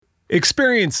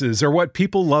Experiences are what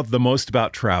people love the most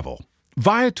about travel.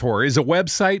 Viator is a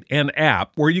website and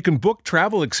app where you can book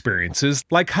travel experiences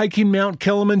like hiking Mount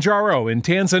Kilimanjaro in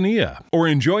Tanzania or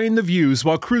enjoying the views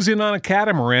while cruising on a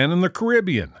catamaran in the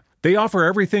Caribbean. They offer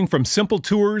everything from simple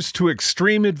tours to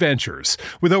extreme adventures.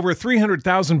 With over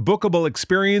 300,000 bookable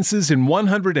experiences in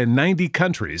 190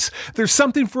 countries, there's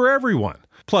something for everyone.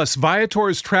 Plus,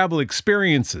 Viator's travel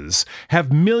experiences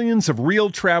have millions of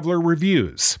real traveler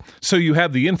reviews, so you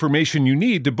have the information you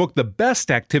need to book the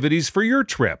best activities for your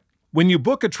trip. When you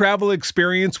book a travel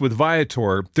experience with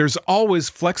Viator, there's always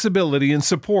flexibility and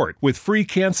support with free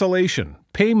cancellation,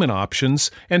 payment options,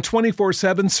 and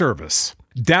 24/7 service.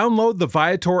 Download the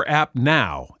Viator app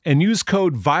now and use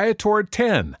code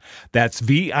Viator10. That's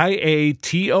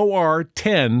Viator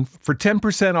 10 for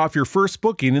 10% off your first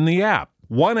booking in the app.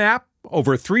 One app,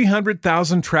 over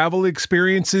 300,000 travel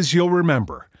experiences you'll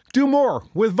remember. Do more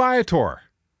with Viator.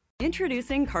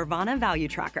 Introducing Carvana Value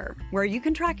Tracker, where you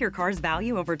can track your car's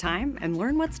value over time and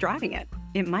learn what's driving it.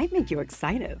 It might make you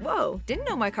excited. Whoa, didn't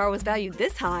know my car was valued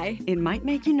this high. It might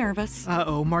make you nervous.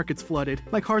 Uh-oh, market's flooded.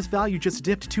 My car's value just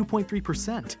dipped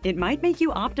 2.3%. It might make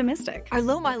you optimistic. Our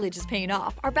low mileage is paying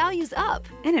off. Our value's up.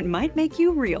 And it might make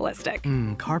you realistic.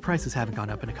 Car prices haven't gone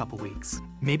up in a couple weeks.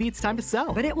 Maybe it's time to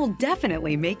sell. But it will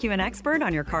definitely make you an expert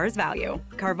on your car's value.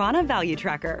 Carvana Value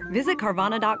Tracker. Visit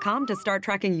Carvana.com to start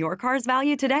tracking your car's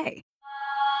value today.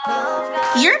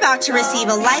 You're about to receive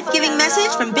a life-giving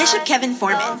message from Bishop Kevin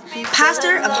Foreman,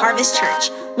 pastor of Harvest Church,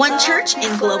 one church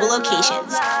in global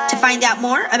locations. To find out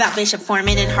more about Bishop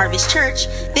Foreman and Harvest Church,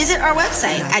 visit our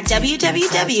website at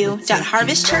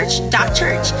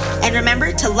www.harvestchurch.church. And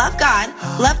remember to love God,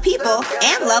 love people,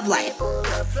 and love life.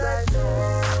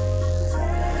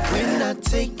 We're not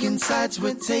taking sides,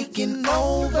 we're taking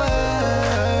over.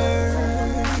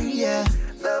 Yeah.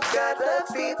 Love God, love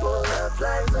people, love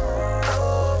life.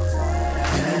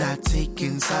 We're not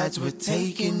taking sides, we're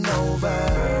taking over.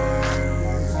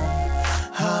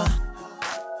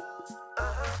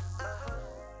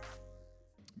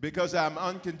 Because I'm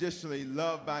unconditionally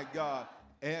loved by God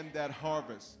and that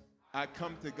harvest, I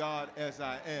come to God as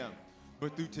I am.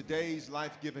 But through today's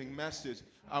life-giving message,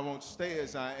 I won't stay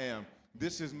as I am.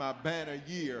 This is my banner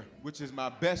year, which is my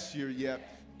best year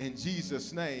yet. In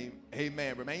Jesus' name,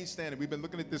 amen. Remain standing. We've been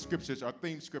looking at this scripture, our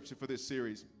theme scripture for this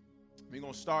series. We're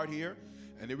going to start here,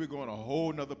 and then we're going a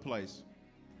whole nother place.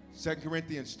 2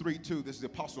 Corinthians 3:2. This is the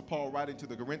Apostle Paul writing to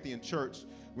the Corinthian church.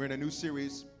 We're in a new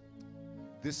series.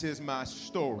 This is my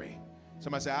story.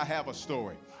 Somebody say, I have a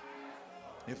story.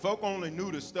 If folk only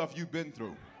knew the stuff you've been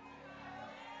through.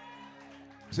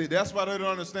 See, that's why they don't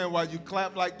understand why you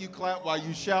clap like you clap, why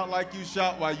you shout like you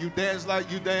shout, why you dance like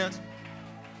you dance.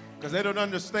 Because they don't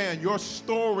understand your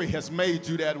story has made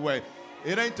you that way.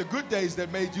 It ain't the good days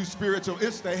that made you spiritual.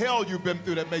 It's the hell you've been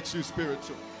through that makes you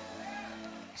spiritual.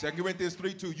 2 Corinthians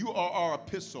 3:2, you are our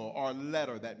epistle, our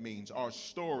letter, that means, our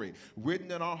story,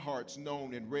 written in our hearts,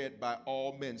 known and read by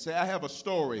all men. Say, I have a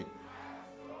story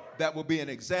that will be an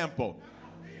example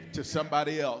to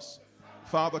somebody else.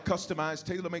 Father, customize,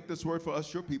 tailor-make this word for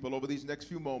us, your people, over these next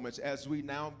few moments as we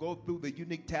now go through the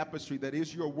unique tapestry that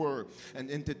is your word. And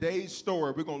in today's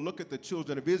story, we're going to look at the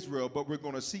children of Israel, but we're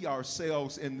going to see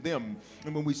ourselves in them.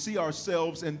 And when we see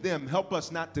ourselves in them, help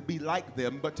us not to be like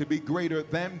them, but to be greater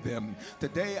than them.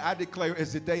 Today, I declare,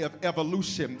 is a day of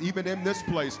evolution, even in this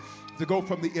place, to go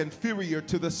from the inferior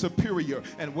to the superior.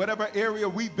 And whatever area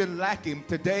we've been lacking,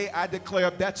 today I declare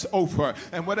that's over.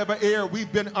 And whatever area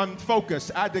we've been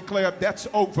unfocused, I declare that's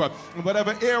over. And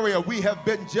whatever area we have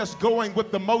been just going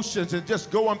with the motions and just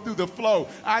going through the flow,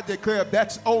 I declare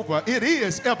that's over. It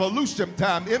is evolution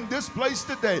time in this place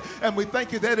today. And we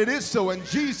thank you that it is so in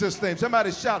Jesus' name.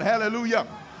 Somebody shout hallelujah.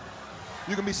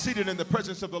 You can be seated in the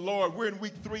presence of the Lord. We're in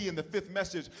week 3 in the 5th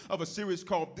message of a series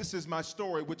called This Is My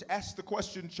Story, which asks the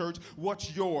question, church,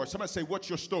 what's yours? Somebody say, what's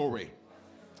your story?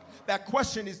 That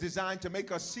question is designed to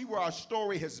make us see where our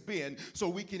story has been so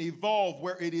we can evolve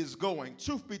where it is going.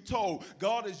 Truth be told,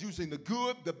 God is using the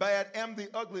good, the bad, and the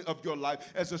ugly of your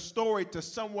life as a story to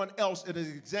someone else as an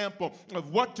example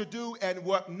of what to do and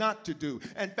what not to do.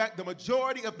 In fact, the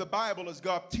majority of the Bible is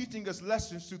God teaching us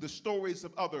lessons through the stories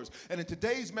of others. And in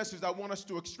today's message, I want us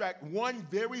to extract one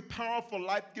very powerful,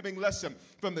 life-giving lesson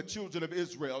from the children of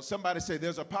Israel. Somebody say,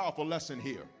 there's a powerful lesson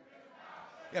here.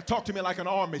 Yeah, talk to me like an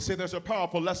army. Say, there's a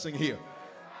powerful lesson here.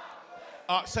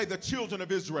 Say, the children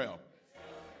of Israel.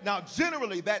 Now,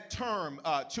 generally, that term,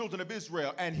 children of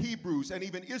Israel and Hebrews and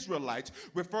even Israelites,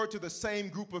 refer to the same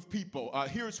group of people.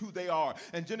 Here's who they are.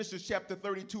 In Genesis chapter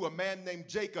 32, a man named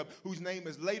Jacob, whose name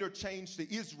is later changed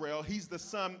to Israel, he's the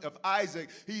son of Isaac,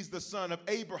 he's the son of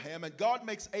Abraham, and God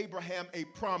makes Abraham a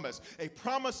promise. A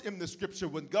promise in the scripture,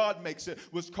 when God makes it,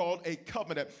 was called a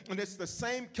covenant. And it's the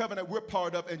same covenant we're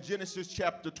part of in Genesis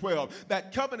chapter 12.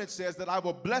 That covenant says that I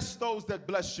will bless those that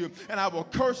bless you, and I will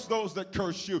curse those that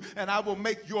curse you, and I will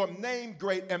make your name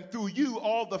great, and through you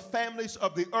all the families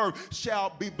of the earth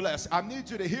shall be blessed. I need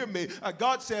you to hear me.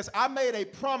 God says, I made a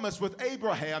promise with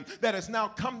Abraham that has now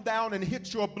come down and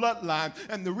hit your bloodline,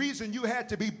 and the reason you had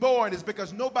to be born is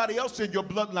because nobody else in your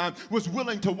bloodline was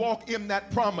willing to walk in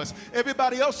that promise.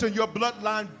 Everybody else in your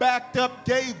bloodline backed up,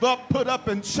 gave up, put up,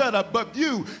 and shut up, but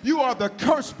you are the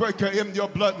curse breaker in your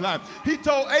bloodline. He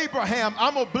told Abraham,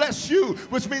 I'm going to bless you,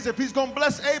 which means if he's going to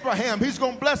bless Abraham, he's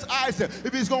going to bless Isaac.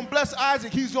 If he's going to bless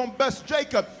Isaac, he's going to bless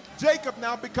Jacob. Jacob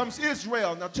now becomes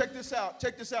Israel. Now check this out.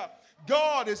 Check this out.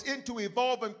 God is into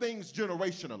evolving things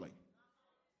generationally,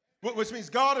 which means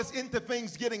God is into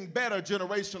things getting better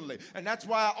generationally. And that's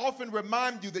why I often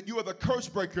remind you that you are the curse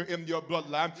breaker in your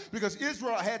bloodline, because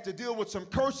Israel had to deal with some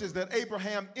curses that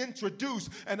Abraham introduced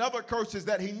and other curses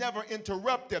that he never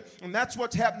interrupted. And that's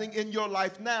what's happening in your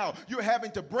life now. You're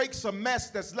having to break some mess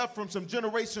that's left from some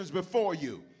generations before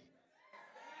you.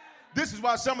 This is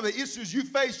why some of the issues you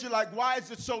face, you're like, why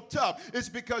is it so tough? It's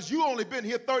because you only been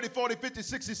here 30, 40, 50,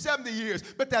 60, 70 years,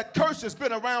 but that curse has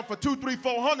been around for 200, 300,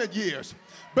 400 years.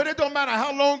 But it don't matter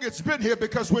how long it's been here,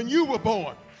 because when you were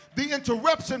born, the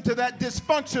interruption to that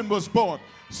dysfunction was born.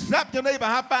 Slap your neighbor,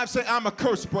 high five, say, I'm a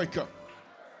curse breaker.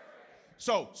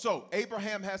 So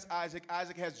Abraham has Isaac,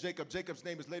 Isaac has Jacob. Jacob's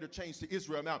name is later changed to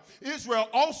Israel. Now, Israel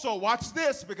also, watch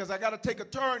this, because I got to take a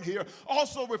turn here,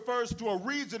 also refers to a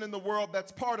region in the world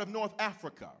that's part of North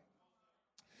Africa.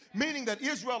 Meaning that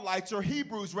Israelites or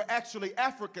Hebrews were actually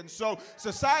Africans. So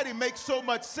society makes so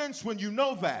much sense when you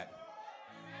know that.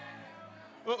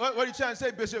 What are you trying to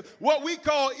say, Bishop? What we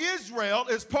call Israel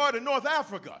is part of North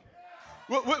Africa,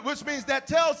 which means that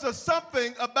tells us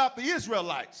something about the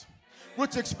Israelites,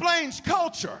 which explains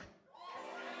culture.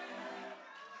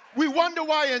 We wonder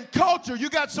why in culture you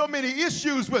got so many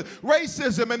issues with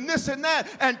racism and this and that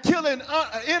and killing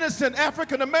innocent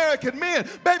African-American men.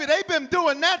 Baby, they've been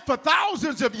doing that for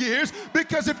thousands of years,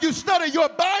 because if you study your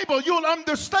Bible, you'll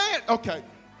understand, okay,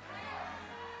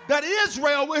 that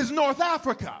Israel is North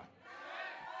Africa.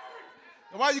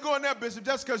 And why are you going there, Bishop?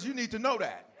 Just because you need to know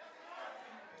that.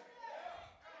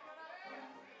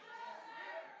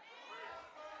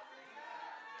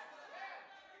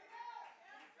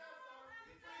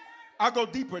 I'll go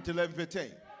deeper into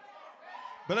 11:15.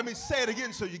 But let me say it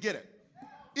again so you get it.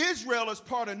 Israel is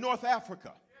part of North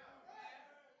Africa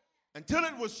until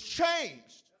it was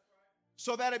changed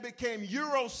so that it became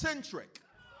Eurocentric.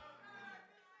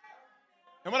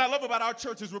 And what I love about our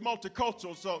church is we're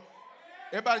multicultural, so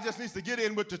everybody just needs to get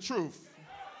in with the truth.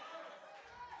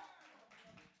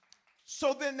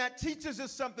 So then that teaches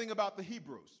us something about the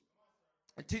Hebrews.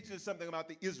 It teaches us something about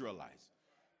the Israelites.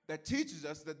 That teaches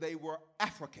us that they were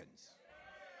Africans.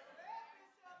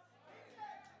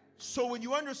 So when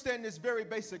you understand this very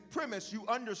basic premise, you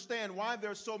understand why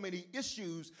there's so many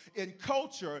issues in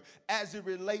culture as it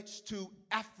relates to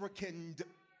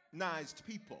Africanized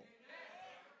people.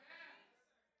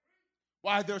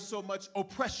 Why there's so much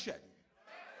oppression.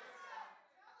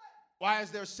 Why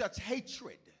is there such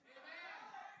hatred?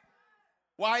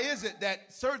 Why is it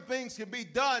that certain things can be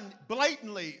done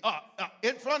blatantly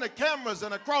in front of cameras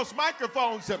and across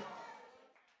microphones,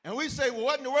 and we say, well,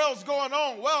 what in the world's going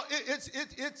on? Well,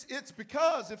 it's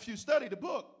because if you study the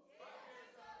book,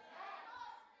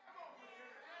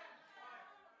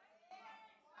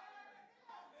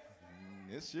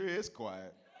 it sure is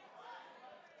quiet.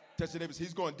 Touch your neighbors.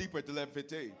 He's going deeper at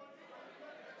 11:15.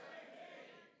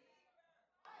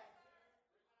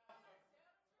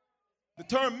 The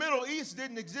term Middle East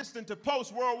didn't exist until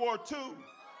post-World War II.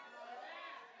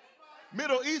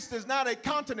 Middle East is not a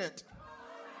continent.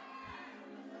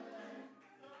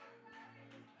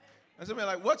 And somebody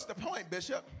like, what's the point,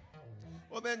 Bishop?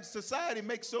 Well, then society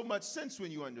makes so much sense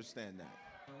when you understand that.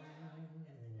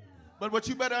 But what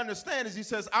you better understand is he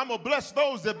says, I'm going to bless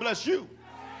those that bless you,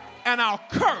 and I'll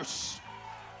curse.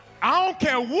 I don't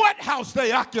care what house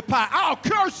they occupy. I'll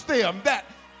curse them that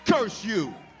curse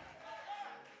you.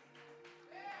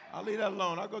 I'll leave that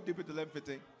alone. I'll go deeper to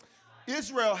 11:15.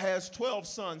 Israel has 12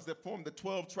 sons that form the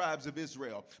 12 tribes of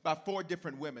Israel by 4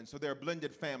 different women. So they're a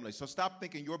blended family. So stop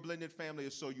thinking your blended family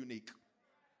is so unique.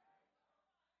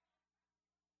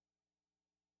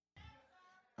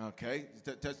 Okay?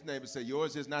 Touch the neighbor and say,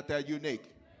 yours is not that unique.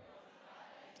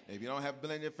 If you don't have a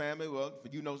billionaire family, well,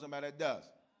 you know somebody that does.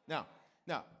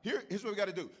 Now, here's what we got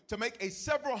to do. To make a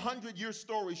several hundred-year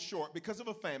story short, because of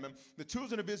a famine, the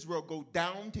children of Israel go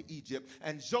down to Egypt,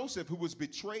 and Joseph, who was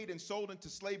betrayed and sold into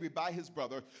slavery by his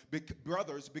brothers,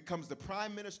 becomes the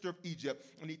prime minister of Egypt,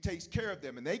 and he takes care of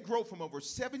them. And they grow from over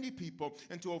 70 people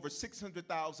into over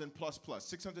 600,000 plus.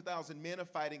 600,000 men of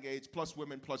fighting age, plus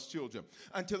women, plus children,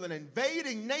 until an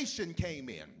invading nation came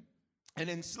in and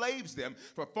enslaves them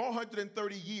for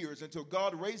 430 years until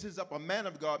God raises up a man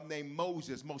of God named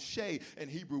Moses, Moshe in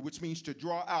Hebrew, which means to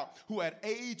draw out, who at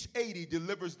age 80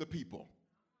 delivers the people.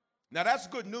 Now that's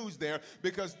good news there,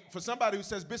 because for somebody who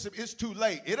says, Bishop, it's too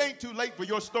late, it ain't too late for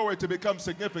your story to become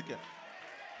significant.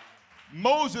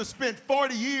 Moses spent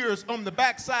 40 years on the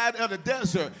backside of the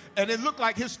desert, and it looked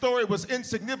like his story was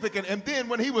insignificant. And then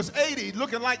when he was 80,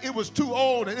 looking like it was too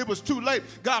old and it was too late,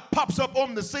 God pops up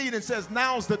on the scene and says,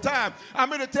 now's the time. I'm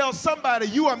going to tell somebody,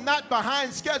 you are not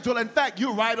behind schedule. In fact,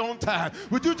 you're right on time.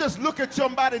 Would you just look at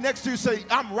somebody next to you and say,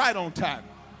 I'm right on time?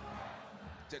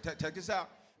 Check this out.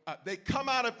 They come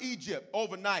out of Egypt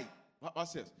overnight.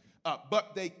 Watch this.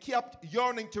 But they kept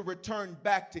yearning to return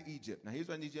back to Egypt. Now, here's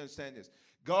what I need you to understand this.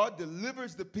 God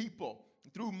delivers the people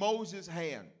through Moses'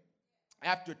 hand.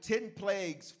 After 10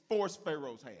 plagues forced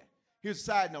Pharaoh's hand. Here's a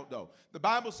side note, though. The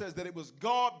Bible says that it was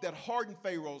God that hardened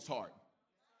Pharaoh's heart.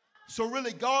 So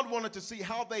really, God wanted to see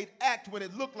how they'd act when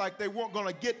it looked like they weren't going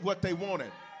to get what they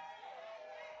wanted.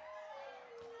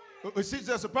 But see,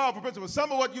 that's a powerful principle.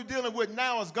 Some of what you're dealing with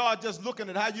now is God just looking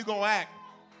at how you're going to act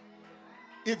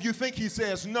if you think he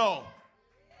says no.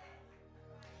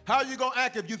 How are you going to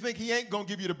act if you think he ain't going to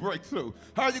give you the breakthrough?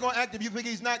 How are you going to act if you think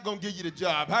he's not going to give you the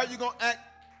job? How are you going to act?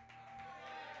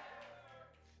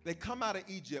 They come out of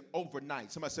Egypt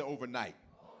overnight. Somebody said overnight.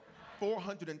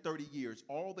 430 years,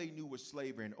 all they knew was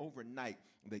slavery, and overnight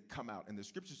they come out. And the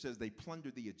scripture says they plunder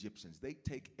the Egyptians. They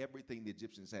take everything the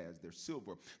Egyptians has, their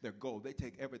silver, their gold. They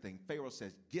take everything. Pharaoh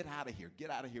says, get out of here. Get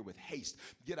out of here with haste.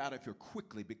 Get out of here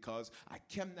quickly, because I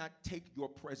cannot take your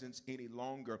presence any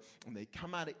longer. And they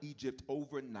come out of Egypt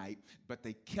overnight, but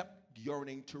they kept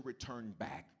yearning to return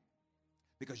back.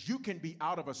 Because you can be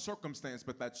out of a circumstance,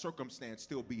 but that circumstance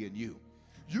still be in you.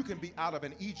 You can be out of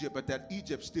an Egypt, but that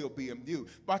Egypt still be in you.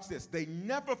 Watch this. They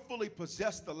never fully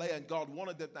possessed the land God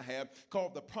wanted them to have,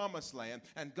 called the promised land.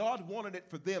 And God wanted it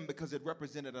for them because it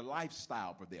represented a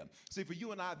lifestyle for them. See, for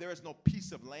you and I, there is no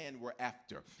piece of land we're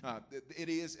after. It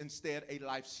is instead a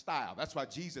lifestyle. That's why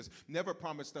Jesus never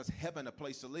promised us heaven, a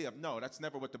place to live. No, that's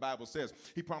never what the Bible says.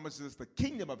 He promises us the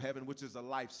kingdom of heaven, which is a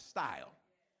lifestyle.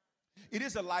 It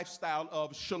is a lifestyle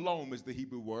of shalom, is the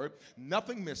Hebrew word.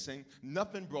 Nothing missing,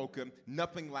 nothing broken,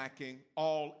 nothing lacking,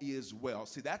 all is well.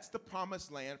 See, that's the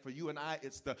promised land. For you and I,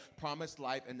 it's the promised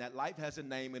life, and that life has a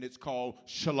name, and it's called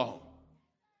shalom.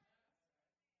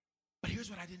 But here's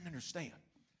what I didn't understand.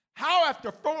 How,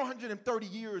 after 430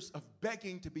 years of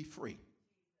begging to be free,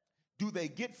 do they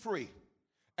get free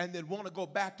and then want to go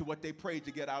back to what they prayed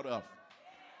to get out of?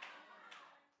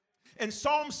 In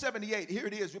Psalm 78, here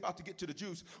it is, we're about to get to the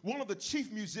juice. One of the chief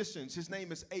musicians, his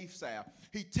name is Asaph,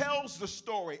 he tells the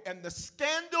story, and the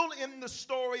scandal in the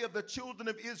story of the children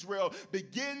of Israel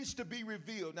begins to be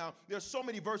revealed. Now, there's so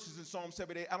many verses in Psalm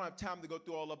 78, I don't have time to go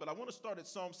through all of it, but I want to start at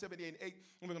Psalm 78 and 8,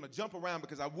 and we're going to jump around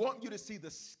because I want you to see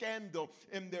the scandal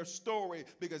in their story,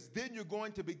 because then you're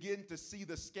going to begin to see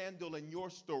the scandal in your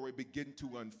story begin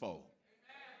to unfold.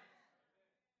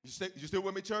 You still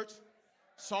with me, church?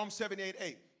 Psalm 78,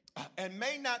 8. And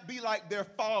may not be like their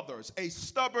fathers, a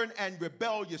stubborn and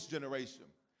rebellious generation.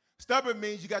 Stubborn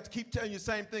means you got to keep telling you the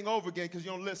same thing over again because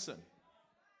you don't listen.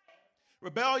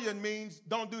 Rebellion means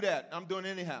don't do that. I'm doing it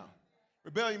anyhow.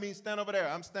 Rebellion means stand over there.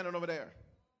 I'm standing over there.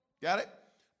 Got it?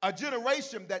 A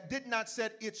generation that did not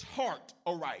set its heart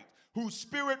aright, whose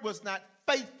spirit was not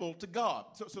faithful to God.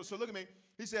 So look at me.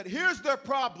 He said, here's their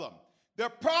problem. Their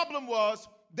problem was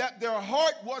that their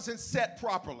heart wasn't set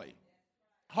properly.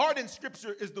 Heart in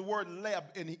Scripture is the word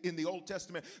leb in the Old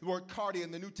Testament, the word cardia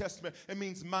in the New Testament. It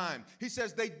means mind. He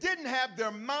says they didn't have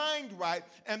their mind right,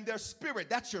 and their spirit,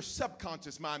 that's your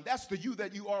subconscious mind. That's the you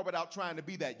that you are without trying to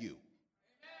be that you.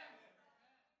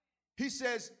 He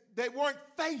says they weren't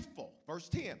faithful. Verse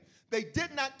 10. They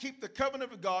did not keep the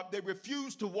covenant of God. They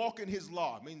refused to walk in his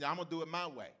law. I mean, I'm going to do it my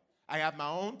way. I have my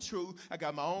own truth. I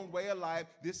got my own way of life.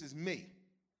 This is me.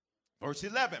 Verse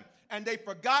 11. And they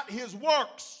forgot his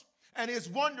works and his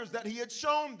wonders that he had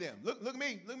shown them. Look at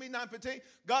me, 9:15.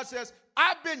 God says,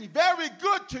 I've been very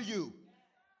good to you,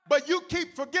 but you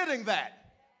keep forgetting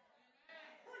that.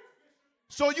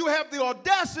 So you have the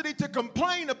audacity to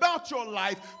complain about your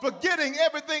life, forgetting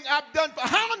everything I've done.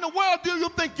 How in the world do you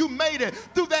think you made it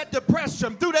through that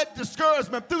depression, through that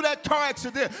discouragement, through that car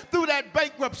accident, through that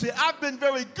bankruptcy? I've been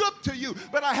very good to you,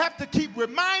 but I have to keep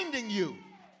reminding you.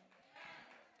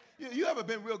 You ever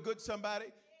been real good to somebody?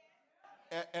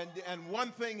 And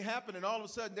one thing happened, and all of a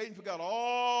sudden they forgot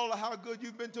all of how good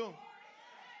you've been to them?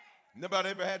 Nobody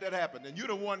ever had that happen. And you're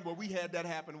the one where we had that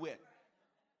happen with.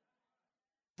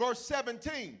 Verse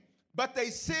 17, but they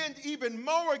sinned even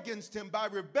more against him by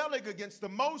rebelling against the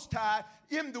Most High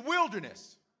in the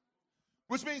wilderness.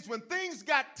 Which means when things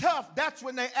got tough, that's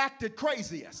when they acted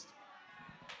craziest.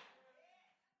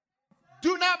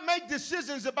 Do not make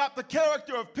decisions about the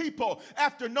character of people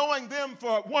after knowing them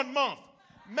for 1 month.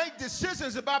 Make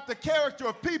decisions about the character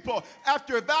of people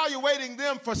after evaluating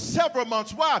them for several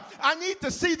months. Why? I need to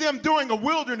see them during a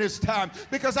wilderness time,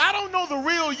 because I don't know the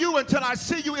real you until I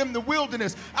see you in the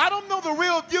wilderness. I don't know the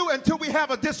real you until we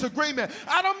have a disagreement.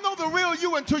 I don't know the real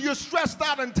you until you're stressed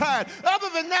out and tired. Other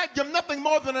than that, you're nothing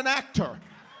more than an actor.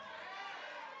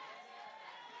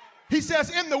 He says,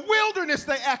 in the wilderness,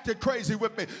 they acted crazy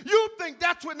with me. You think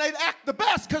that's when they'd act the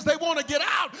best because they want to get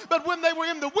out. But when they were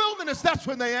in the wilderness, that's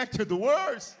when they acted the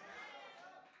worst.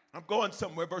 I'm going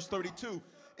somewhere. Verse 32.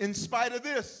 In spite of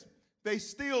this, they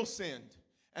still sinned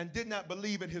and did not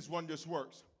believe in his wondrous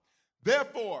works.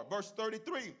 Therefore, verse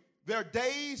 33, their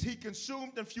days he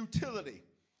consumed in futility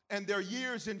and their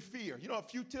years in fear. You know what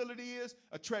futility is?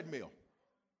 A treadmill.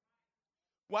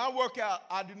 When I work out,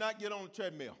 I do not get on a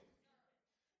treadmill.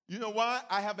 You know why?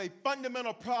 I have a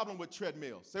fundamental problem with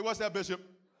treadmills. Say, what's that, Bishop?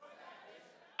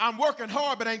 I'm working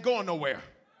hard, but ain't going nowhere.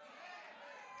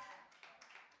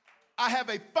 I have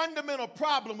a fundamental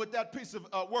problem with that piece of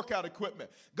workout equipment.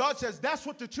 God says that's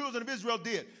what the children of Israel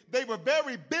did. They were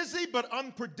very busy, but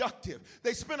unproductive.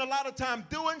 They spent a lot of time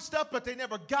doing stuff, but they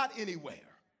never got anywhere.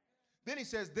 Then he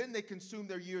says, then they consumed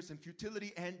their years in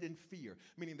futility and in fear,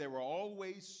 meaning they were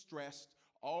always stressed,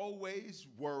 always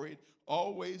worried,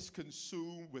 always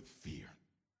consumed with fear.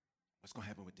 What's going to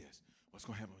happen with this? What's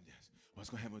going to happen with this? What's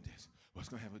going to happen with this? What's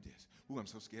going to happen with this? Ooh, I'm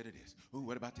so scared of this. Ooh,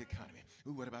 what about the economy?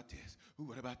 Ooh, what about this? Ooh,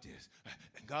 what about this?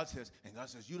 And God says,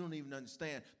 you don't even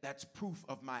understand. That's proof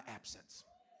of my absence.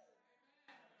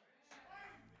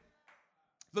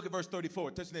 Look at verse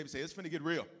 34. Touch your neighbor and say, it's finna get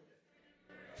real.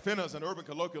 Finna is an urban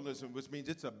colloquialism, which means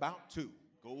it's about to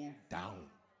go down.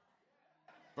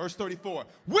 Verse 34,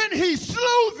 when he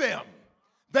slew them,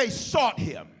 they sought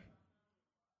him.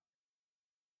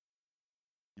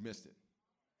 You missed it.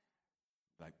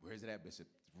 Like, where's it at, Bishop?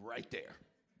 It's right there.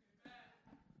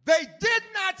 They did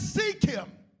not seek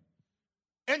him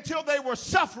until they were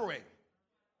suffering.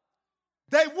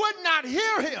 They would not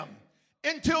hear him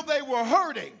until they were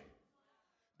hurting.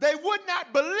 They would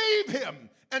not believe him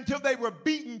until they were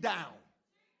beaten down.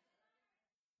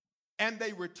 And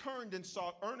they returned and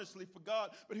sought earnestly for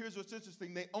God. But here's what's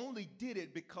interesting. They only did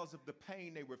it because of the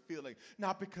pain they were feeling,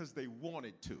 not because they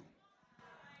wanted to.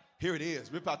 Here it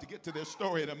is. We're about to get to this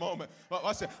story in a moment. Well,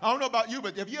 I don't know about you,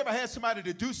 but have you ever had somebody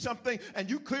to do something and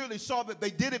you clearly saw that they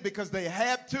did it because they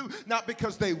had to, not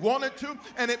because they wanted to,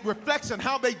 and it reflects on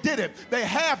how they did it. They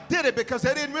half did it because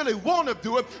they didn't really want to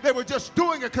do it. They were just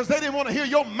doing it because they didn't want to hear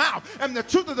your mouth. And the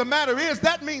truth of the matter is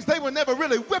that means they were never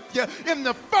really with you in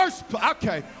the first place.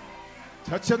 Okay.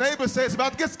 Touch your neighbor, say it's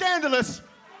about to get scandalous.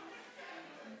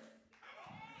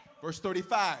 Verse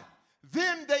 35.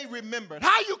 Then they remembered.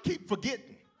 How you keep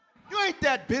forgetting? You ain't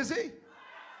that busy.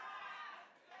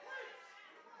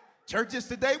 Churches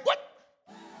today, what?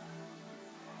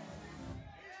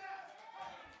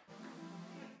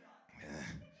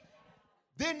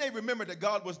 Then they remembered that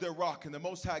God was their rock and the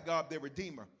Most High God their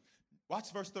Redeemer.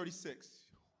 Watch verse 36.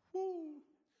 Woo.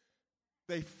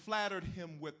 They flattered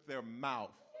him with their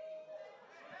mouth,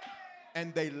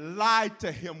 and they lied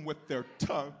to him with their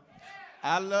tongue.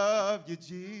 I love you,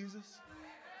 Jesus.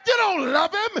 You don't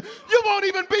love him. You won't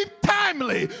even be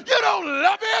timely. You don't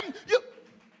love him.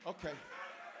 Okay.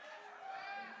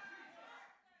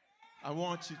 I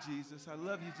want you, Jesus. I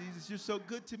love you, Jesus. You're so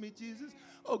good to me, Jesus.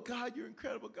 Oh, God, you're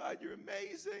incredible. God, you're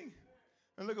amazing.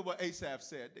 And look at what Asaph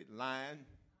said. They lying.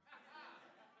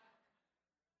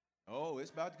 Oh, it's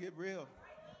about to get real.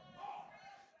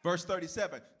 Verse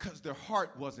 37, because their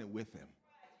heart wasn't with him.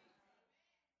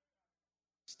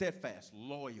 Steadfast,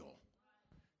 loyal,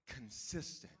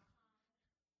 consistent.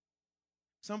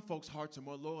 Some folks' hearts are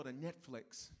more loyal than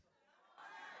Netflix.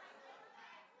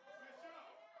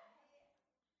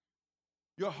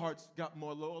 Your heart's got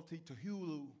more loyalty to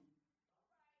Hulu.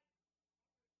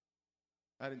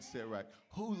 I didn't say it right.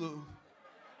 Hulu.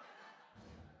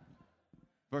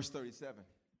 Verse 37.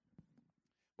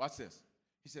 Watch this.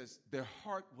 He says, their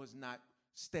heart was not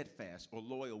steadfast or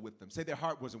loyal with them. Say their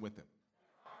heart wasn't with them.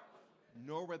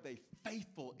 Nor were they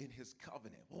faithful in his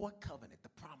covenant. Well, what covenant? The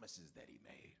promises that he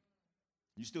made.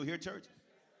 You still here, church?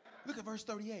 Look at verse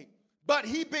 38. But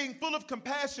he, being full of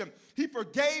compassion, he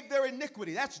forgave their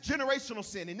iniquity. That's generational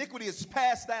sin. Iniquity is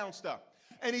passed down stuff.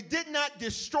 And he did not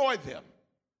destroy them.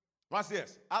 Watch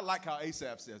this. I like how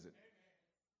Asaph says it.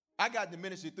 I got the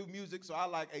ministry through music, so I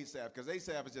like Asaph, because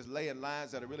Asaph is just laying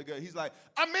lines that are really good. He's like,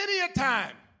 many a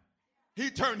time he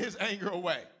turned his anger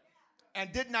away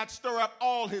and did not stir up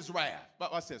all his wrath.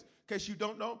 But watch this. In case you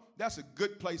don't know, that's a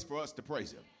good place for us to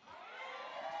praise him.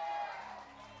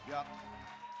 Yeah.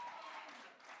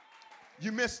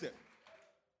 You missed it.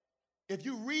 If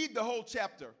you read the whole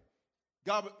chapter,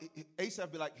 Asaph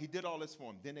would be like, he did all this for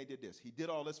him. Then they did this. He did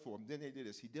all this for him. Then they did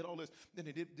this. He did all this. Then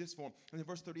they did this for him. And then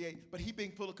verse 38, but he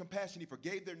being full of compassion, he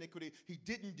forgave their iniquity. He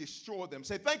didn't destroy them.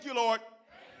 Say, thank you, Lord,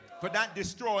 for not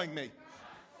destroying me.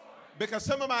 Because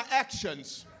some of my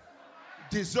actions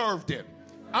deserved it.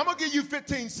 I'm going to give you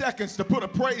 15 seconds to put a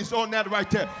praise on that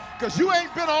right there. Because you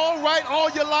ain't been all right all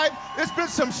your life. It's been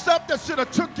some stuff that should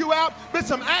have took you out. Been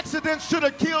some accidents should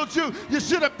have killed you. You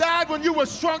should have died when you were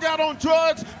strung out on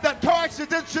drugs. That car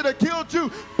accident should have killed you.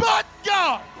 But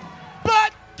God,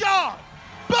 but.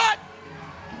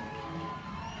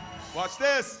 Watch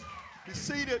this. Be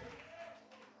seated.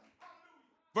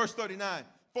 Verse 39.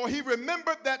 For he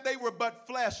remembered that they were but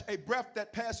flesh, a breath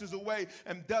that passes away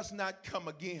and does not come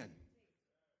again.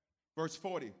 Verse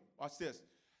 40, watch this.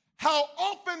 How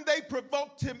often they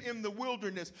provoked him in the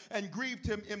wilderness and grieved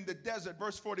him in the desert.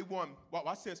 Verse 41,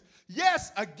 watch this.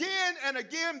 Yes, again and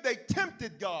again they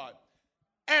tempted God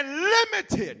and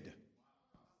limited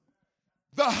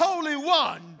the Holy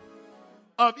One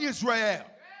of Israel.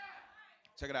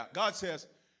 Check it out. God says,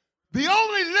 the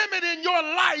only limit in your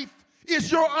life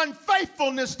is your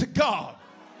unfaithfulness to God.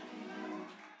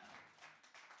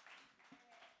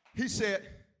 He said,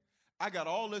 I got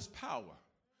all this power,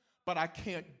 but I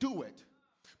can't do it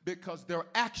because their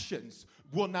actions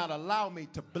will not allow me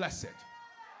to bless it.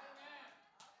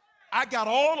 I got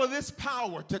all of this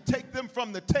power to take them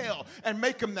from the tail and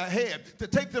make them the head, to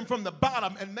take them from the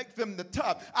bottom and make them the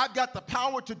top. I've got the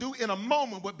power to do in a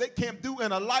moment what they can't do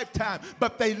in a lifetime,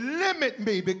 but they limit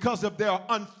me because of their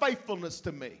unfaithfulness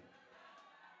to me.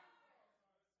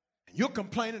 And you're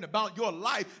complaining about your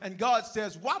life, and God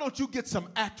says, why don't you get some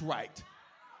act right?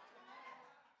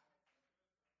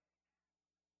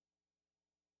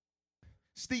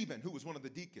 Stephen, who was one of the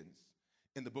deacons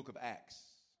in the book of Acts,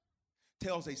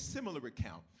 tells a similar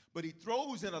account, but he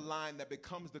throws in a line that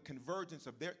becomes the convergence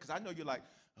of their, because I know you're like,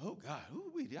 oh God,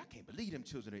 I can't believe them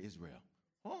children of Israel.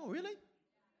 Oh, really?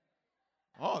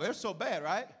 Oh, they're so bad,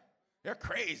 right? They're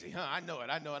crazy, huh? I know it.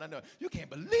 You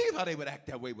can't believe how they would act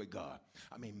that way with God.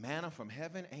 I mean, manna from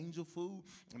heaven, angel food.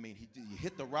 I mean, you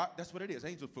hit the rock, that's what it is,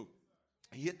 angel food.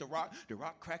 He hit the rock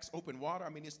cracks open water. I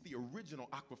mean, it's the original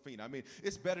Aquafina. I mean,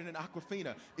 it's better than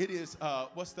Aquafina. It is,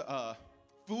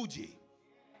 Fuji.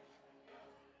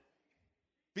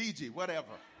 Fiji,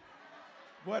 whatever.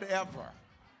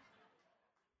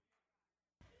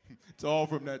 It's all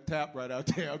from that tap right out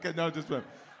there. Okay, no,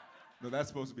 that's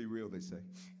supposed to be real, they say.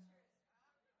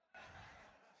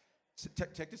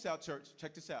 Check this out, church.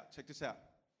 Check this out.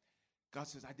 God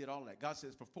says, I did all that. God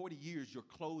says, for 40 years, your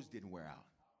clothes didn't wear out.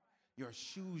 Your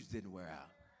shoes didn't wear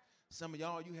out. Some of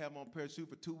y'all, you have on a pair of shoes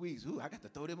for 2 weeks. Ooh, I got to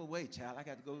throw them away, child. I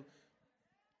got to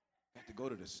go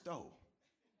to the store.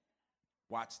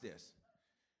 Watch this.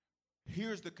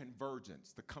 Here's the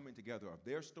convergence, the coming together of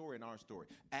their story and our story.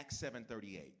 Acts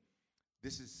 7:38.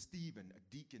 This is Stephen,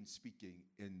 a deacon, speaking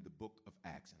in the book of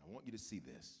Acts. And I want you to see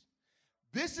this.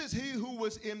 This is he who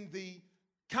was in the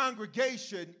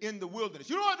congregation in the wilderness.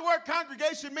 You know what the word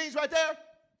congregation means right there?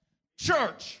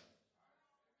 Church.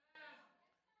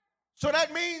 So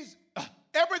that means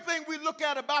everything we look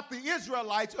at about the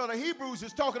Israelites or the Hebrews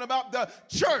is talking about the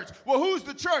church. Well, who's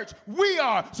the church? We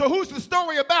are. So who's the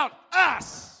story about?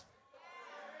 Us.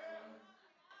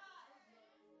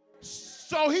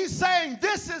 So he's saying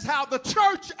this is how the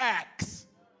church acts.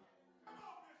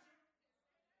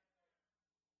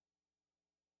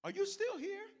 Are you still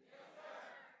here?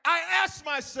 I asked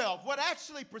myself, what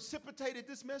actually precipitated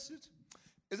this message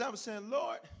is I was saying,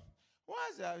 Lord, why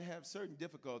is it I have certain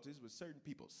difficulties with certain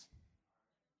peoples?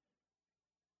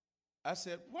 I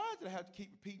said, why did I have to keep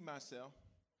repeating myself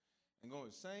and going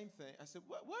the same thing? I said,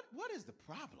 what is the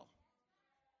problem?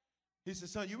 He said,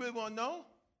 son, you really want to know?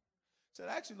 I said,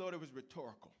 actually, Lord, it was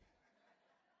rhetorical.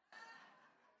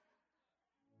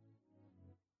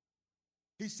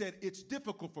 He said, it's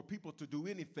difficult for people to do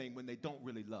anything when they don't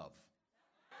really love.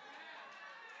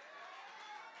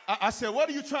 I said, what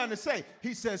are you trying to say?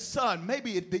 He says, son,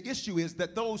 maybe the issue is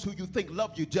that those who you think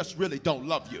love you just really don't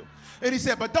love you. And he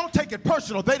said, but don't take it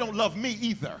personal. They don't love me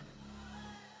either.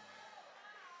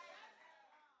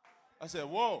 I said,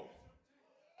 whoa.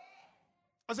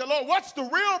 I said, Lord, what's the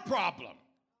real problem?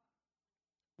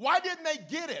 Why didn't they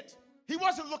get it? He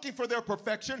wasn't looking for their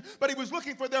perfection, but he was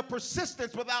looking for their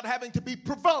persistence without having to be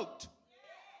provoked.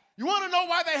 You want to know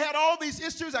why they had all these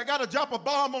issues? I got to drop a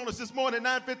bomb on us this morning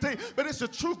at 9:15, but it's a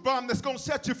truth bomb that's going to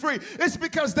set you free. It's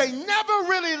because they never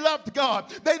really loved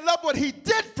God. They loved what he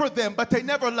did for them, but they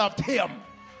never loved him.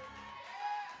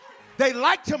 They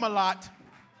liked him a lot,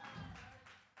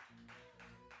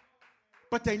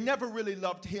 but they never really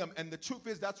loved him. And the truth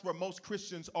is, that's where most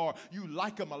Christians are. You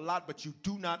like him a lot, but you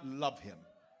do not love him.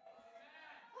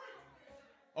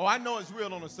 Oh, I know it's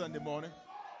real on a Sunday morning.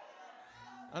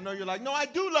 I know you're like, no, I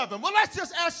do love him. Well, let's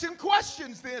just ask some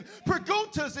questions then.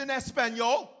 Preguntas in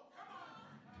Espanol.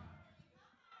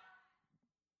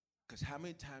 Because how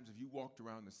many times have you walked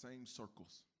around the same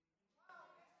circles,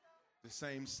 the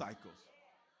same cycles?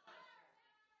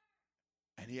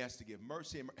 And he has to give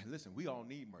mercy. And listen, we all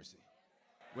need mercy.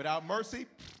 Without mercy,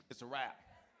 it's a wrap.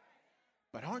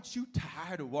 But aren't you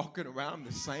tired of walking around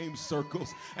the same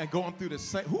circles and going through the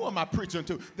same, who am I preaching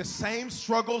to? The same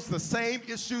struggles, the same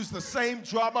issues, the same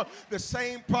drama, the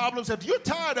same problems. If you're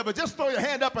tired of it, just throw your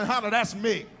hand up and holler, that's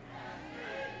me.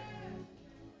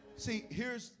 See,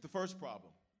 here's the first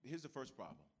problem. Here's the first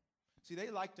problem. See, they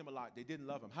liked him a lot. They didn't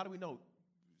love him. How do we know?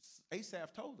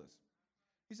 Asaph told us.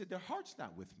 He said, their heart's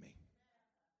not with me.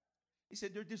 He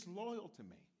said, they're disloyal to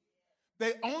me.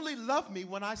 They only love me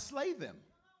when I slay them.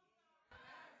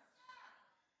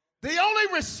 They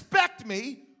only respect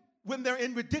me when they're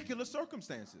in ridiculous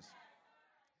circumstances.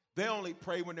 They only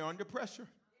pray when they're under pressure.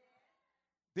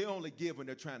 They only give when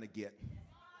they're trying to get.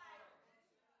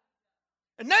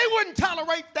 And they wouldn't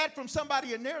tolerate that from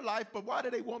somebody in their life, but why do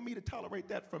they want me to tolerate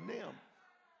that from them?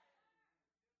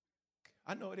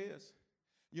 I know it is.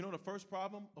 You know the first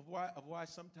problem of why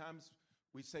sometimes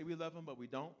we say we love him, but we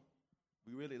don't?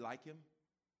 We really like him.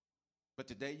 But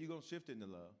today you're going to shift into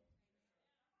love.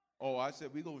 Oh, I said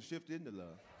we're going to shift into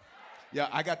love. Yeah,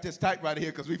 I got this type right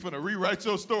here because we're going to rewrite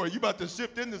your story. You about to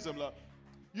shift into some love.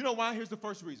 You know why? Here's the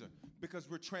first reason. Because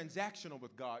we're transactional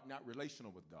with God, not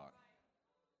relational with God.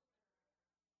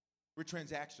 We're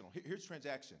transactional. Here's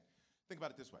transaction. Think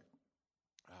about it this way.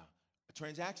 A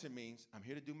transaction means I'm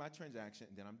here to do my transaction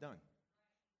and then I'm done.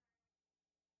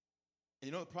 And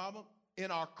you know the problem?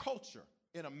 In our culture,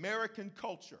 in American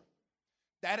culture,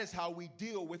 that is how we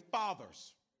deal with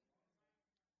fathers.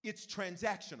 It's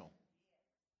transactional.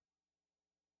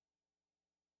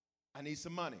 I need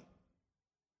some money.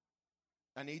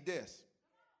 I need this.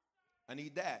 I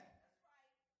need that.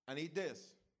 I need this.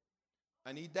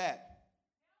 I need that.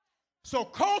 So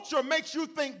culture makes you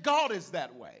think God is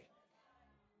that way.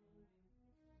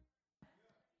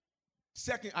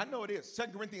 I know it is. 2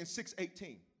 Corinthians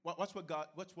 6:18. Watch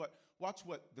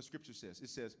what the scripture says. It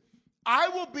says, I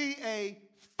will be a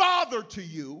father to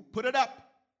you, put it up,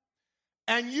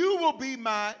 and you will be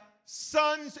my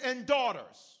sons and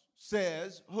daughters,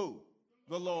 says who?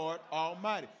 The Lord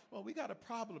Almighty. Well, we got a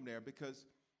problem there because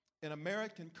in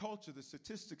American culture, the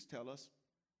statistics tell us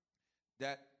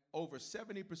that over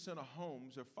 70% of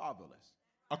homes are fatherless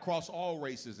across all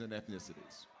races and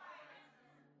ethnicities.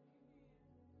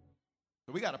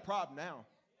 So we got a problem now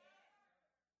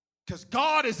because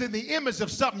God is in the image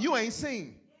of something you ain't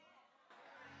seen.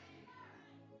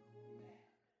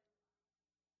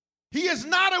 He is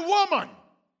not a woman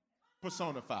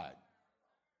personified.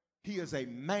 He is a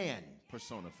man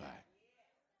personified.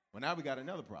 Well, now we got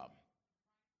another problem.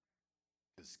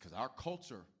 Because our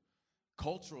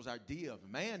culture's idea of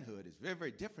manhood is very,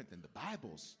 very different than the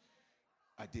Bible's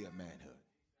idea of manhood.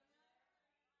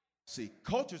 See,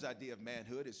 culture's idea of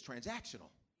manhood is transactional.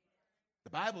 The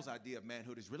Bible's idea of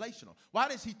manhood is relational. Why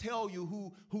does he tell you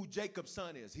who Jacob's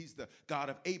son is? He's the God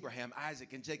of Abraham,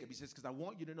 Isaac, and Jacob. He says, because I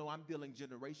want you to know I'm dealing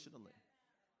generationally.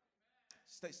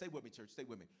 Stay with me, church. Stay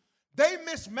with me. They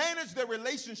mismanaged their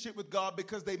relationship with God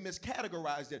because they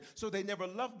miscategorized it. So they never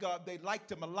loved God. They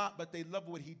liked him a lot, but they loved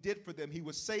what he did for them. He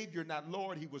was Savior, not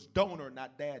Lord. He was donor,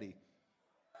 not daddy.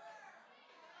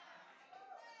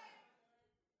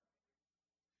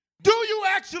 Do you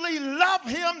actually love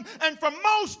him? And for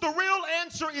most, the real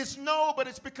answer is no, but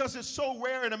it's because it's so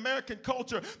rare in American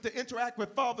culture to interact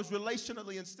with fathers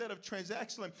relationally instead of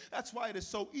transactionally. That's why it is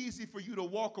so easy for you to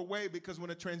walk away, because when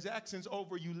a transaction's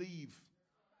over, you leave.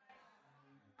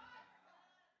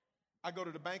 I go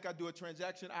to the bank, I do a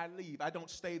transaction, I leave. I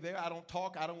don't stay there. I don't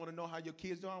talk. I don't want to know how your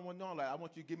kids do. I don't want to know all that. I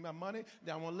want you to give me my money,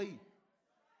 then I want to leave.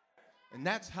 And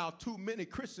that's how too many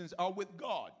Christians are with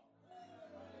God.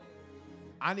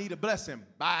 I need to bless him.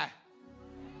 Bye.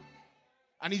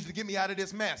 I need you to get me out of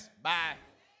this mess. Bye.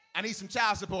 I need some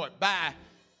child support. Bye.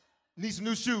 Need some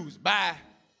new shoes. Bye.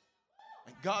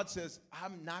 And God says,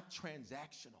 I'm not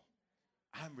transactional.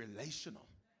 I'm relational.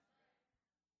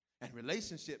 And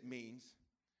relationship means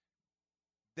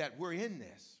that we're in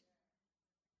this.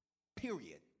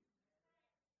 Period.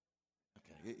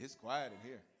 Okay, it's quiet in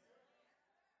here.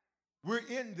 We're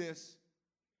in this,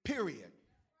 period.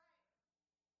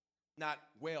 Not,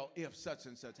 well, if such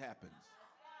and such happens.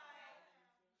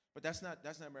 But that's not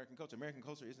American culture. American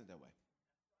culture isn't that way.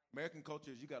 American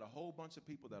culture is you got a whole bunch of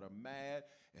people that are mad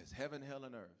as heaven, hell,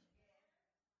 and earth.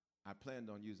 I planned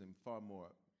on using far more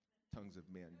tongues of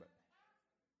men, but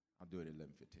I'll do it at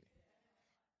 11:15.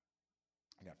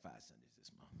 I got 5 Sundays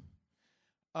this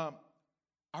month.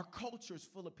 Our culture is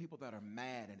full of people that are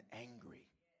mad and angry.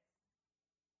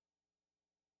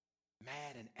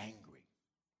 Mad and angry.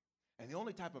 And the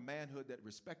only type of manhood that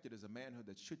respected is a manhood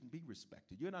that shouldn't be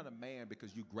respected. You're not a man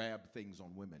because you grab things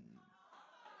on women.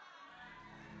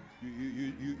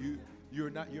 You're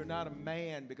not a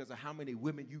man because of how many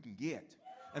women you can get.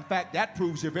 In fact, that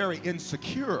proves you're very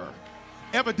insecure.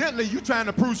 Evidently, you're trying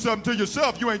to prove something to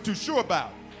yourself you ain't too sure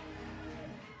about.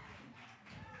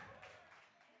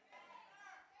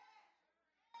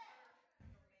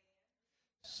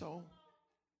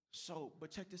 But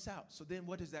check this out. So then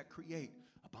what does that create?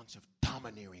 A bunch of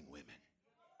domineering women.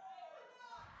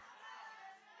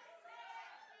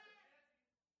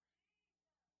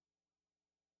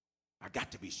 I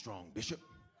got to be strong, Bishop.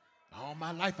 All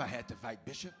my life I had to fight,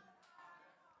 Bishop.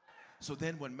 So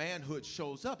then when manhood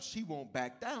shows up, she won't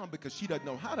back down because she doesn't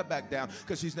know how to back down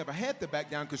because she's never had to back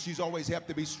down because she's always had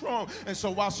to be strong. And so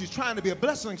while she's trying to be a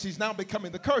blessing, she's now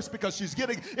becoming the curse because she's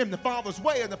getting in the Father's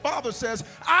way. And the Father says,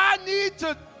 I need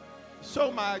to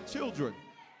show my children.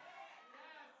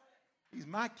 He's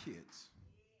my kids,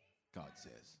 God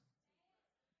says.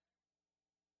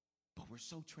 But we're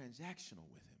so transactional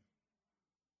with him.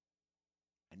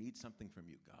 I need something from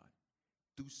you, God.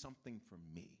 Do something for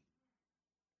me.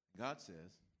 God says,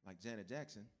 like Janet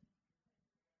Jackson,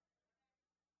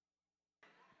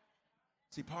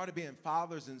 see, part of being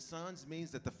fathers and sons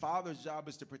means that the father's job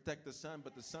is to protect the son,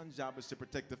 but the son's job is to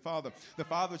protect the father. The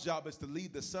father's job is to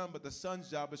lead the son, but the son's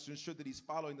job is to ensure that he's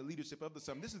following the leadership of the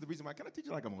son. This is the reason why, can I teach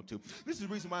you like I'm on to? This is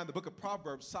the reason why in the book of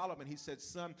Proverbs, Solomon, he said,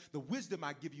 son, the wisdom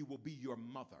I give you will be your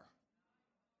mother.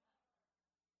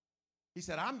 He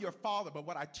said, I'm your father, but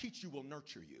what I teach you will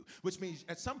nurture you, which means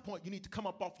at some point you need to come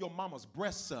up off your mama's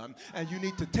breast, son, and you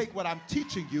need to take what I'm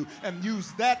teaching you and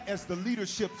use that as the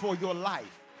leadership for your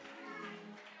life.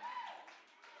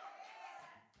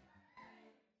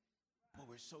 But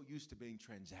we're so used to being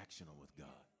transactional with God.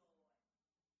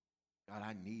 God,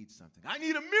 I need something. I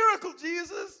need a miracle,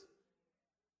 Jesus.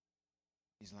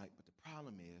 He's like, but the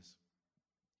problem is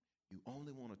you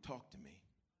only want to talk to me.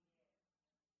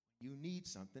 You need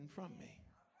something from me.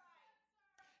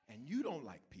 And you don't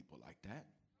like people like that.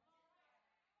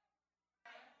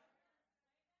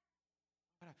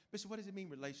 Bishop, what does it mean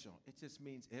relational? It just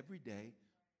means every day,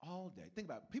 all day. Think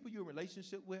about it. People you're in a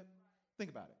relationship with, think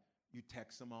about it. You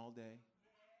text them all day.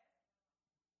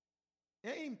 They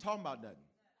ain't even talking about nothing.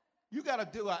 You got to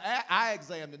do an eye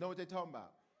exam to know what they're talking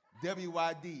about.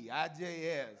 WYD,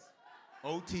 IJS,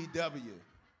 OTW,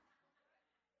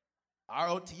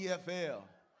 ROTFL.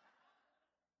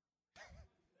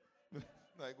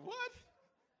 Like, what?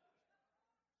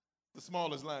 The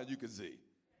smallest line you can see.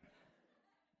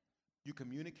 You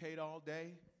communicate all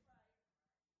day.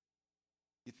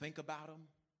 You think about them.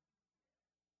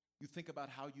 You think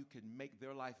about how you can make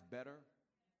their life better.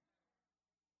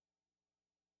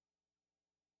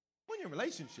 When you're in a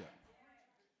relationship.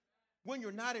 When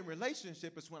you're not in a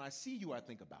relationship, it's when I see you, I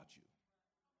think about you.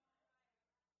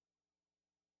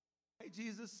 Hey,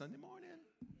 Jesus, Sunday morning,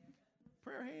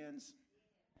 prayer hands.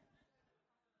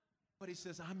 But he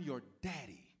says, I'm your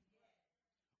daddy,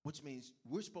 which means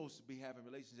we're supposed to be having a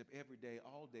relationship every day,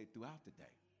 all day, throughout the day.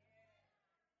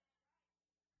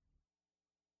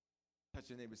 Touch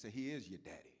your neighbor and say, he is your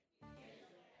daddy.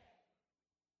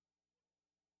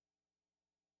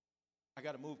 I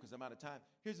got to move because I'm out of time.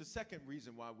 Here's the second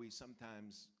reason why we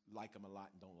sometimes like him a lot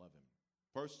and don't love him.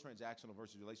 First, transactional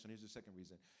versus relational. Here's the second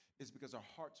reason. It's because our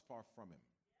heart's far from him.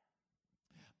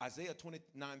 Isaiah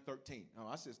 29:13. Oh,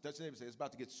 I said, touch your neighbor and say, it's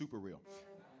about to get super real.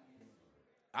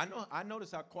 I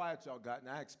noticed how quiet y'all got, and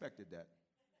I expected that.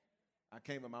 I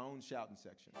came in my own shouting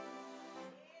section.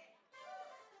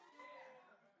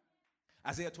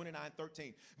 Isaiah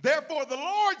 29:13. Therefore the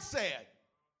Lord said,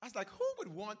 I was like, who would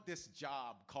want this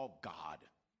job called God?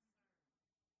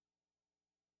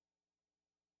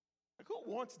 Who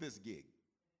wants this gig?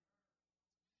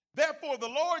 Therefore, the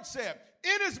Lord said,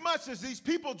 inasmuch as these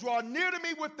people draw near to me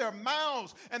with their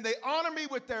mouths and they honor me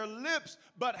with their lips,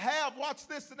 but have, watch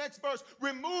this, the next verse,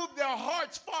 removed their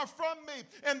hearts far from me,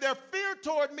 and their fear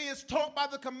toward me is taught by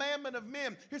the commandment of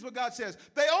men. Here's what God says.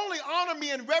 They only honor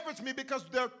me and reverence me because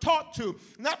they're taught to,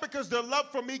 not because their love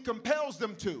for me compels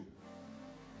them to.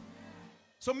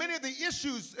 So many of the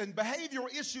issues and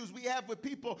behavioral issues we have with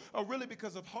people are really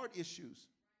because of heart issues.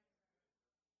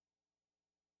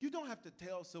 You don't have to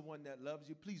tell someone that loves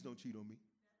you, please don't cheat on me.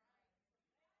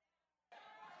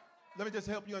 Let me just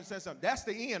help you understand something. That's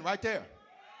the end right there.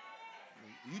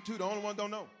 You two, the only one don't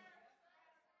know.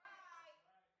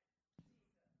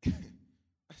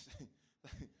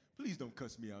 Please don't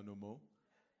cuss me out no more.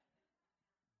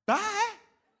 Bye.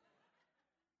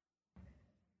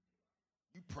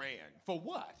 You praying for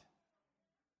what?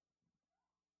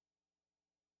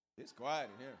 It's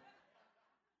quiet in here.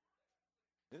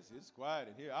 It's quiet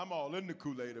in here. I'm all in the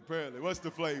Kool-Aid, apparently. What's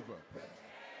the flavor?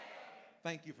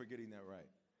 Thank you for getting that right.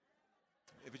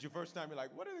 If it's your first time, you're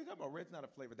like, what are they talking about? Red's not a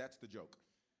flavor. That's the joke.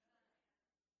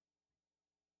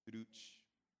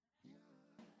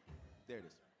 There it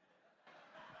is.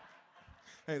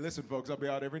 Hey, listen, folks, I'll be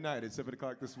out every night at 7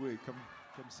 o'clock this week. Come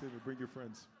see me. Bring your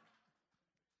friends.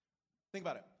 Think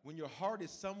about it. When your heart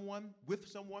is with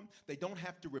someone, they don't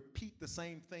have to repeat the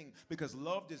same thing because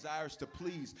love desires to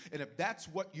please. And if that's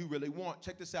what you really want,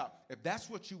 check this out. If that's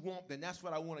what you want, then that's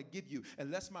what I want to give you,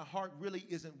 unless my heart really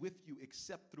isn't with you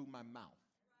except through my mouth.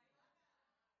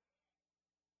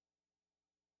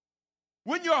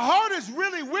 When your heart is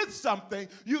really with something,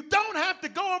 you don't have to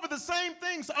go over the same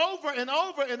things over and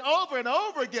over and over and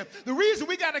over again. The reason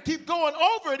we got to keep going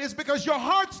over it is because your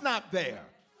heart's not there.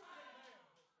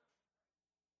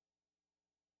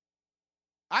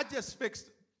 I just fixed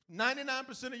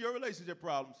 99% of your relationship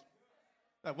problems.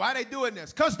 Like, why are they doing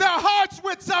this? Because their heart's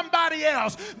with somebody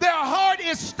else. Their heart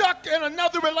is stuck in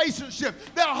another relationship.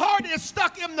 Their heart is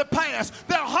stuck in the past.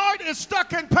 Their heart is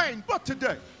stuck in pain. But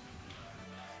today,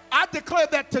 I declare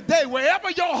that today,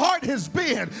 wherever your heart has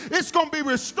been, it's going to be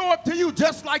restored to you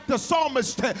just like the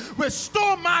psalmist said.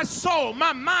 Restore my soul,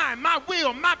 my mind, my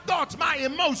will, my thoughts, my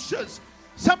emotions.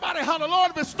 Somebody holler,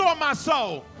 Lord, restore my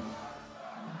soul.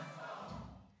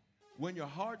 When your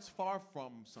heart's far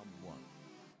from someone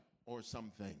or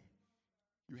something,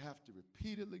 you have to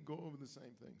repeatedly go over the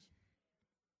same things.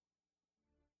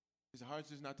 It's hard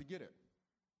just not to get it.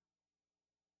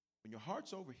 When your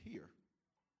heart's over here,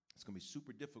 it's going to be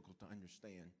super difficult to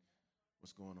understand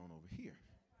what's going on over here.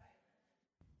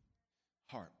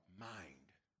 Heart, mind.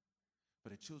 For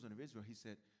the children of Israel, he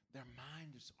said, their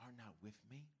minds are not with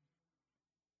me.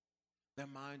 Their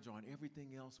minds are on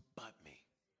everything else but me.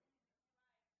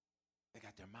 They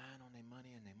got their mind on their money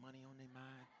and their money on their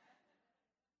mind.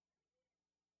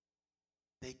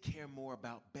 They care more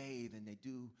about Bay than they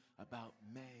do about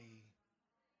May.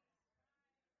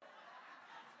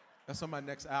 That's on my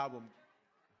next album.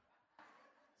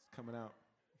 It's coming out.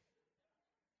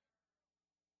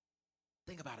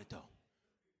 Think about it, though.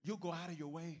 You'll go out of your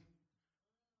way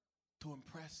to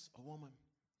impress a woman,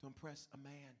 to impress a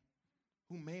man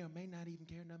who may or may not even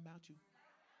care nothing about you.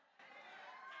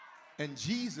 And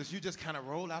Jesus, you just kind of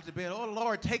roll out the bed. Oh,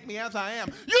 Lord, take me as I am.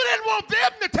 You didn't want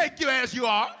them to take you as you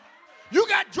are. You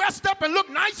got dressed up and looked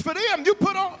nice for them. You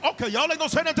put on, okay, y'all ain't going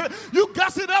to say that to me. You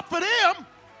guss it up for them.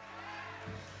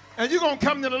 And you're going to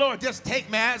come to the Lord, just take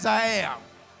me as I am.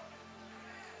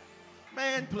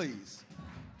 Man, please.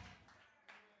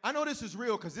 I know this is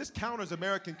real because this counters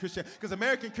American Christianity. Because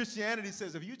American Christianity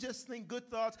says if you just think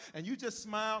good thoughts and you just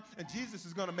smile and Jesus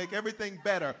is going to make everything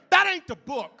better. That ain't the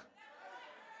book.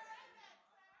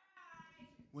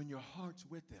 When your heart's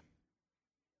with him,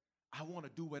 I want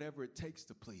to do whatever it takes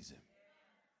to please him.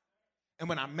 And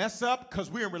when I mess up,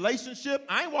 because we're in relationship,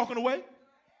 I ain't walking away.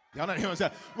 Y'all not hearing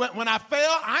that? When I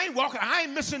fail, I ain't walking. I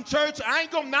ain't missing church. I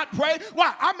ain't going to not pray.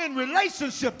 Why? I'm in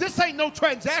relationship. This ain't no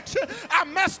transaction. I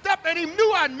messed up and he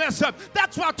knew I'd mess up.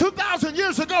 That's why 2,000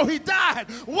 years ago he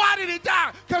died. Why did he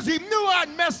die? Because he knew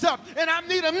I'd mess up and I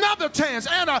need another chance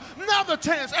and another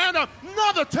chance and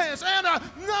another chance and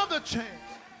another chance.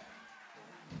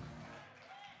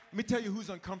 Let me tell you who's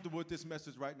uncomfortable with this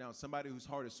message right now. Somebody whose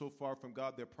heart is so far from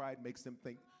God, their pride makes them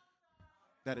think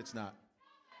that it's not.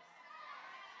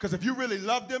 Because if you really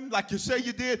loved him like you say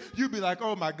you did, you'd be like,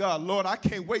 oh, my God, Lord, I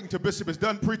can't wait until Bishop is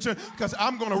done preaching because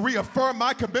I'm going to reaffirm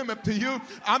my commitment to you.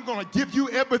 I'm going to give you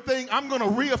everything. I'm going to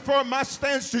reaffirm my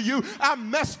stance to you. I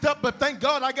messed up, but thank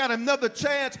God I got another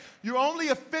chance. You're only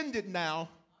offended now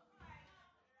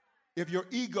if your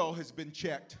ego has been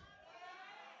checked.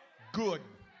 Good.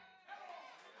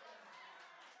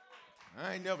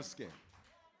 I ain't never scared.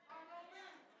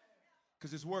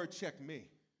 Because his word checked me.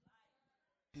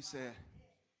 He said,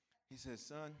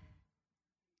 son,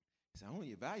 he said, I want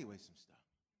you to evaluate some stuff.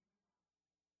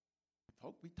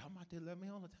 Folk be talking about they love me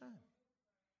all the time.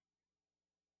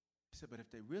 He said, but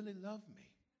if they really love me,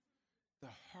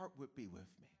 their heart would be with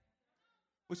me.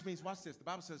 Which means, watch this. The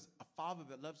Bible says a father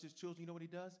that loves his children, you know what he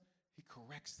does? He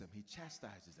corrects them. He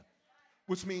chastises them.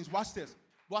 Which means, watch this.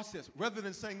 Watch this. Rather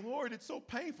than saying, Lord, it's so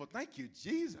painful. Thank you,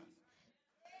 Jesus.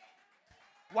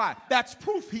 Why? That's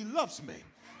proof he loves me.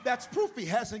 That's proof he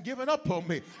hasn't given up on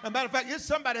me. As a matter of fact, it's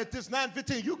somebody at this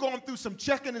 9:15. You're going through some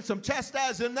checking and some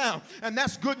chastising now. And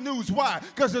that's good news. Why?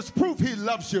 Because it's proof he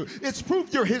loves you. It's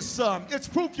proof you're his son. It's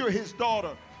proof you're his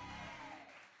daughter.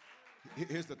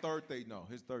 Here's the third thing. No.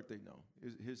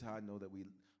 Here's how I know that we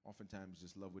oftentimes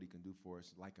just love what he can do for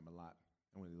us, like him a lot,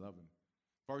 and really love him.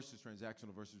 First is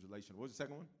transactional versus relational. What was the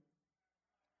second one?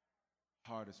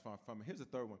 Heart is far from it. Here's the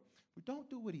third one. We don't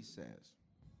do what he says.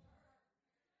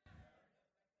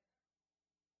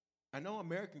 I know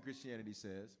American Christianity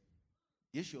says,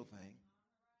 it's your thing.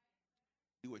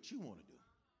 Do what you want to do.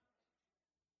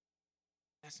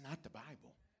 That's not the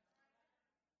Bible.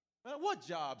 Well, what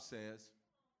job says,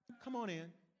 come on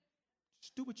in,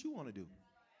 just do what you want to do.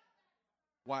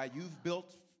 Why, you've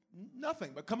built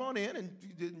nothing, but come on in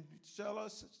and tell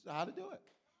us how to do it.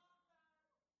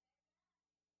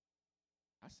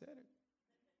 I said it.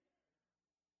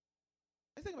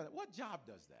 Let's think about it. What job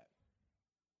does that?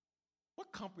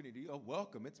 What company do you, oh,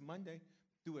 welcome, it's Monday.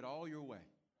 Do it all your way.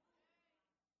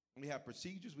 We have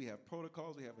procedures, we have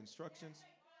protocols, we have instructions.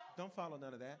 Don't follow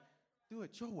none of that. Do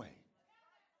it your way.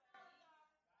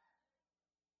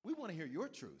 We want to hear your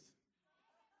truth.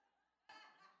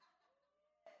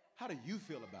 How do you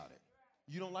feel about it?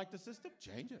 You don't like the system?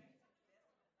 Change it.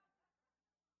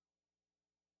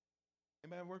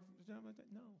 Anybody work for a job like that?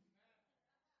 No.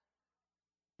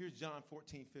 Here's John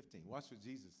 14:15. Watch what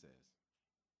Jesus says.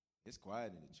 It's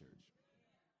quiet in the church.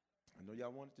 I know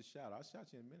y'all wanted to shout. I'll shout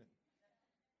you in a minute.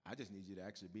 I just need you to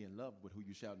actually be in love with who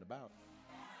you're shouting about.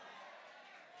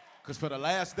 Because for the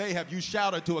last day, have you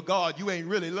shouted to a God you ain't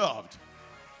really loved?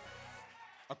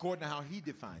 According to how he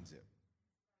defines it.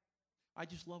 I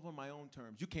just love on my own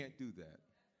terms. You can't do that.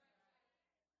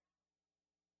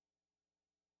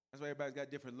 That's why everybody's got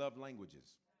different love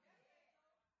languages.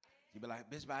 You be like,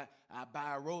 Bishop, I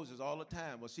buy her roses all the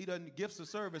time. Well, she doesn't, gifts of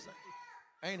service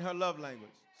ain't her love language.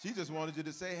 She just wanted you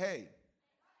to say, hey.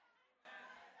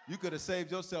 You could have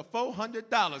saved yourself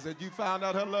 $400 if you found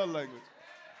out her love language.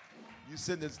 You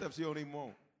sending stuff she don't even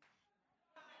want.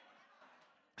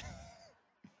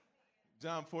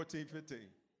 John 14:15.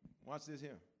 Watch this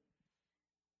here.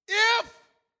 If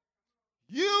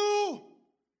you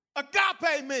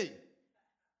agape me,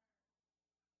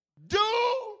 do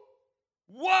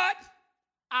what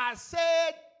I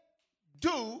said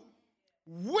do,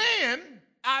 when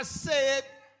I said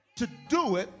to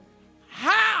do it,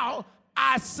 how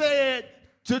I said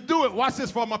to do it. Watch this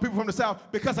for my people from the South,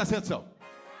 because I said so.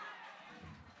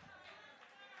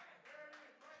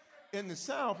 In the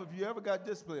South, if you ever got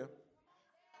discipline,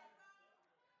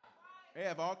 they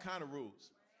have all kind of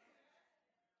rules.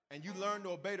 And you learn to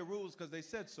obey the rules because they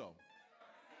said so.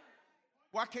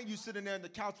 Why can't you sit in there on the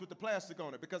couch with the plastic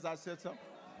on it? Because I said so.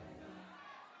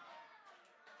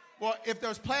 Well, if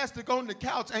there's plastic on the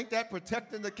couch, ain't that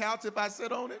protecting the couch if I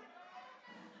sit on it?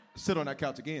 Sit on that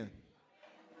couch again.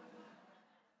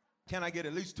 Can I get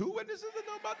at least 2 witnesses to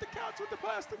know about the couch with the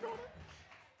plastic on it?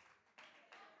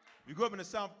 You grew up in the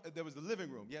South, there was the living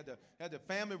room. You had the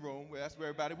family room, where that's where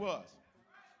everybody was.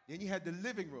 Then you had the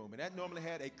living room, and that normally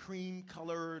had a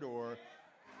cream-colored or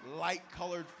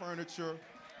light-colored furniture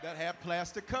that had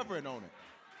plastic covering on it.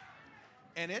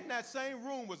 And in that same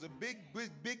room was a big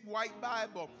white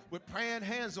Bible with praying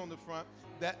hands on the front.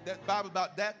 That Bible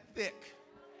about that thick.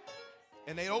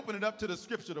 And they opened it up to the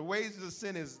scripture. The wages of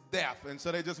sin is death. And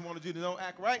so they just wanted you to know,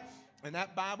 act right. And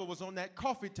that Bible was on that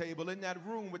coffee table in that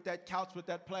room with that couch with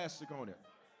that plastic on it.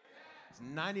 It's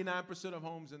 99% of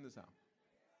homes in this house.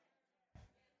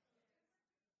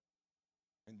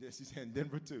 And this he's in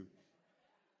Denver too.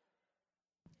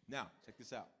 Now, check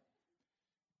this out.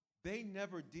 They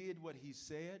never did what he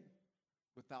said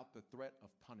without the threat of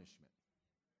punishment.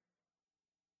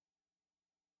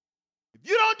 If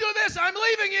you don't do this, I'm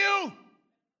leaving you.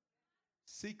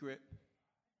 Secret,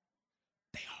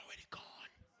 they already gone.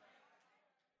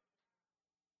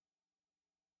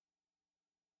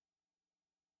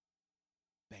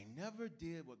 They never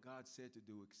did what God said to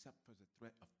do except for the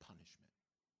threat of punishment.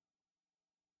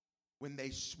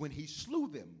 When he slew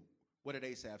them, what did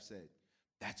Asaph say?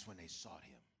 That's when they sought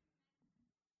him.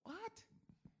 What?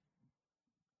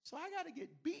 So I got to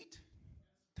get beat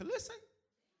to listen?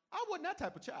 I wasn't that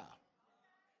type of child.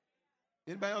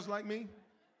 Anybody else like me?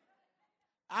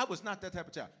 I was not that type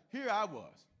of child. Here I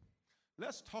was.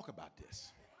 Let's talk about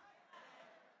this.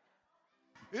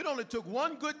 It only took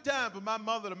one good time for my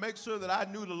mother to make sure that I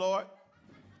knew the Lord.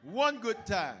 One good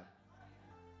time.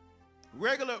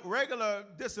 Regular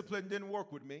discipline didn't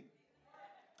work with me.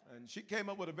 And she came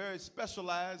up with a very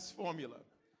specialized formula.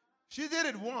 She did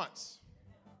it once.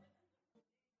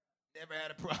 Never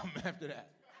had a problem after that.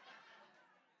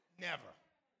 Never.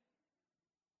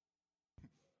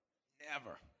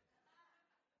 Never.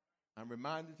 I'm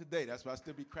reminded today, that's why I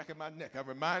still be cracking my neck. I'm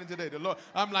reminded today, the Lord,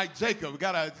 I'm like Jacob,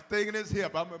 got a thing in his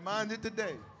hip. I'm reminded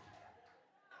today.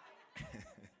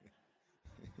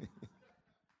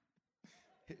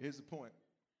 Here's the point.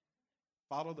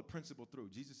 Follow the principle through.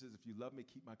 Jesus says, if you love me,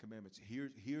 keep my commandments.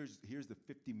 Here's the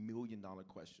 $50 million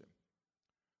question.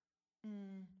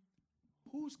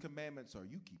 Whose commandments are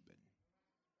you keeping?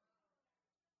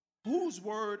 Whose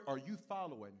word are you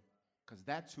following? Because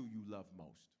that's who you love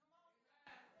most.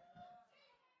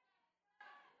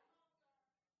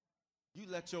 You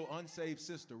let your unsaved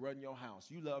sister run your house.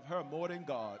 You love her more than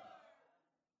God.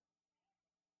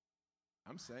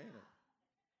 I'm saying it.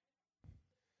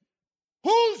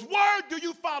 Whose word do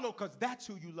you follow? Because that's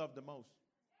who you love the most.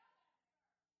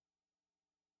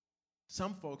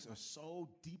 Some folks are so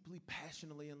deeply,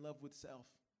 passionately in love with self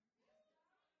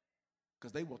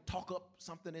because they will talk up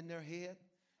something in their head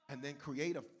and then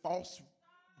create a false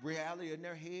reality in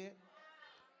their head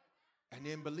and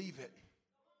then believe it.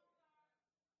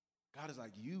 God is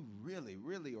like, you really,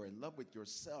 really are in love with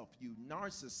yourself, you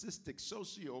narcissistic,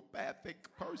 sociopathic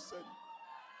person.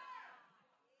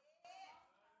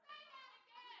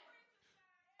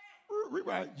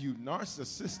 Rewrite, you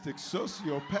narcissistic,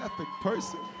 sociopathic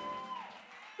person.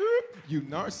 You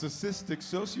narcissistic,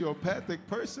 sociopathic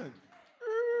person.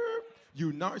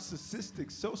 You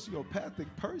narcissistic, sociopathic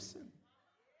person.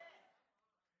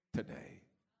 Today.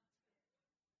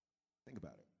 Think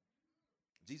about it.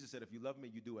 Jesus said, if you love me,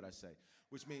 you do what I say.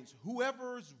 Which means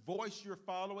whoever's voice you're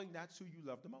following, that's who you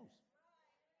love the most.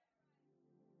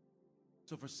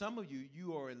 So for some of you,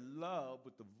 you are in love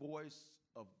with the voice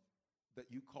of that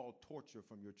you call torture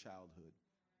from your childhood.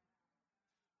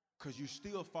 Because you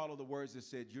still follow the words that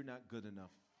said, you're not good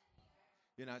enough.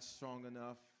 You're not strong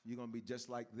enough. You're going to be just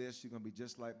like this. You're going to be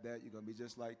just like that. You're going to be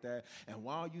just like that. And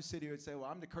while you sit here and say,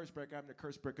 well, I'm the curse breaker, I'm the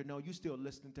curse breaker. No, you're still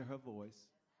listening to her voice.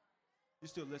 You're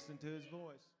still listening to his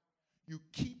voice. You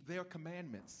keep their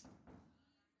commandments.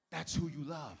 That's who you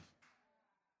love.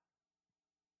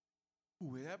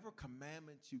 Whoever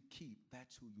commandments you keep,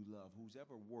 that's who you love.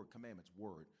 Whoever word, commandments,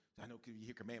 word. I know you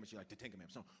hear commandments, you like the 10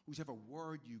 commandments. No, whoever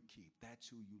word you keep, that's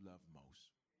who you love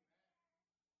most.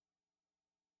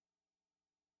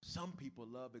 Some people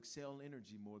love Excel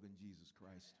Energy more than Jesus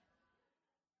Christ.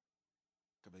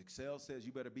 Because Excel says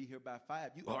you better be here by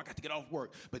 5. I got to get off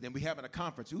work. But then we having a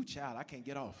conference. Ooh, child, I can't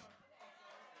get off.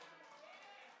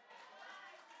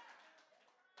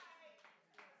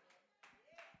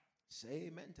 Say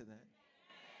amen to that.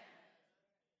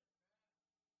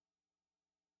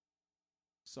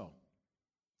 So,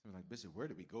 I'm like, Bishop, where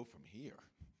do we go from here?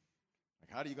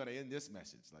 Like, how are you going to end this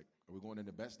message? Like, are we going in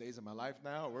the best days of my life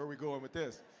now? Where are we going with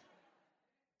this?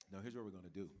 No, here's what we're going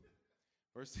to do.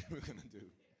 First thing we're going to do.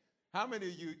 How many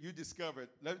of you discovered,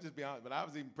 let me just be honest, when I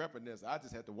was even prepping this, I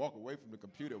just had to walk away from the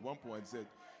computer at one point and said,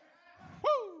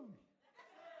 whoo!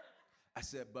 I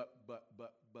said, but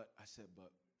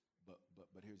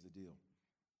here's the deal.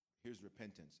 Here's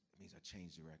repentance. It means I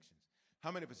changed directions. How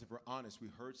many of us, if we're honest, we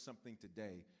heard something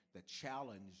today that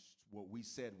challenged what we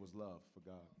said was love for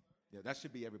God? Yeah, that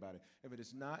should be everybody. If it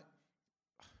is not,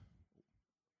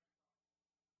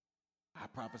 I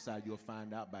prophesy you'll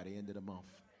find out by the end of the month.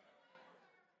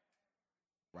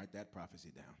 Write that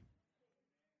prophecy down.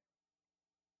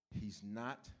 He's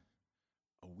not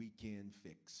a weekend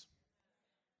fix.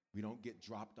 We don't get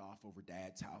dropped off over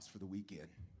Dad's house for the weekend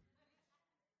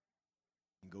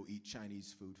and go eat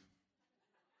Chinese food.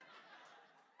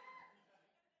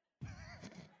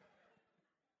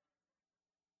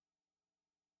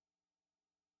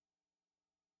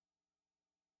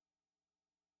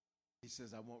 He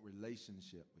says, I want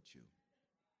relationship with you.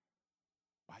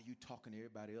 Why are you talking to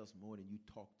everybody else more than you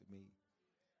talk to me?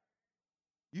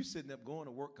 You sitting up going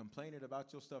to work complaining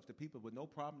about your stuff to people with no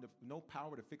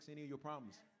power to fix any of your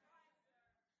problems.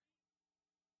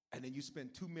 And then you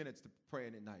spend 2 minutes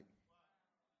praying at night.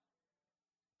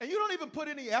 And you don't even put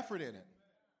any effort in it.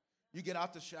 You get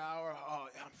out the shower, oh,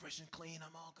 I'm fresh and clean,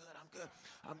 I'm all good,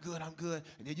 I'm good.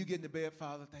 And then you get into bed,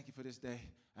 Father, thank you for this day.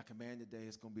 I command the day,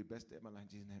 it's going to be the best day of my life in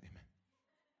Jesus' name, amen.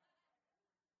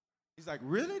 He's like,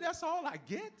 really? That's all I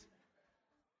get?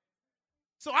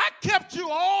 So I kept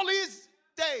you all these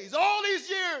days, all these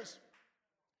years.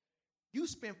 You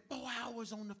spent 4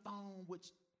 hours on the phone with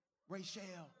Rachel.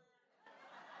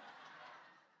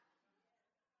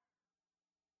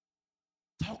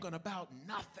 Talking about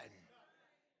nothing.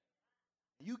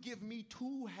 You give me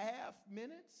 2.5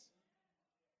 minutes?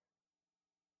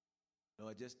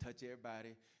 Lord, just touch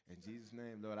everybody. In Jesus'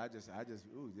 name, Lord,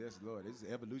 ooh, yes, Lord, this is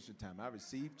evolution time. I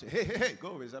received. Hey,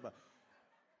 go over. And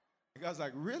God's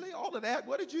like, really? All of that?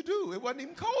 What did you do? It wasn't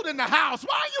even cold in the house.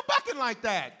 Why are you bucking like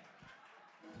that?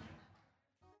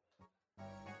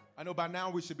 I know by now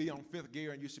we should be on 5th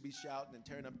gear and you should be shouting and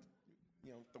tearing up,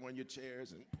 throwing your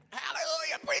chairs and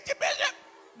hallelujah, preaching, bishop.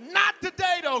 Not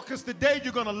today, though, because today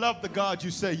you're going to love the God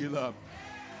you say you love.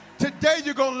 Today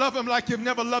you're going to love him like you've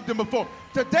never loved him before.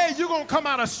 Today you're going to come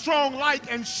out of strong light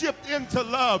and shift into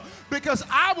love, because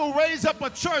I will raise up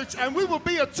a church, and we will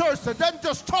be a church that doesn't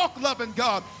just talk loving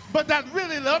God, but that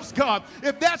really loves God.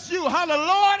 If that's you, holla,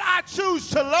 Lord, I choose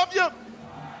to love you.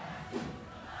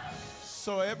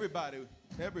 So everybody,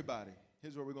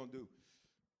 here's what we're going to do.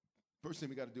 First thing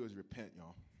we got to do is repent,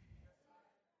 y'all.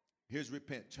 Here's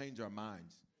repent, change our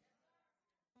minds.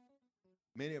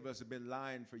 Many of us have been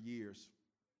lying for years.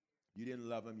 You didn't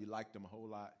love him, you liked him a whole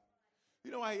lot.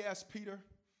 You know why he asked Peter?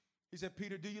 He said,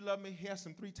 Peter, do you love me? He asked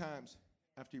him 3 times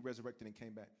after he resurrected and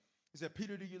came back. He said,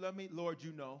 Peter, do you love me? Lord,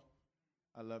 you know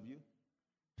I love you.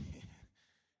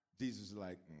 Jesus is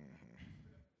like,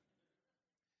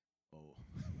 oh.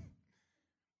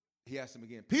 He asked him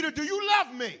again, Peter, do you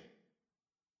love me? The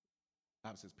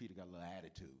Bible says Peter got a little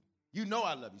attitude. You know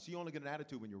I love you. So you only get an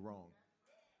attitude when you're wrong.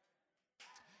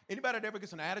 Anybody that ever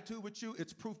gets an attitude with you,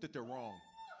 it's proof that they're wrong.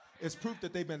 It's proof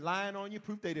that they've been lying on you,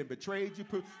 proof they done betrayed you.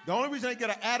 Proof. The only reason they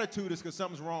get an attitude is because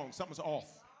something's wrong, something's off.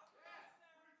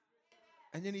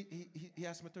 And then he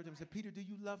asked him a third time, he said, Peter, do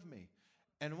you love me?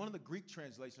 And in one of the Greek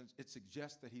translations, it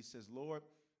suggests that he says, Lord,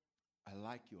 I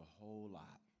like you a whole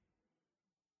lot.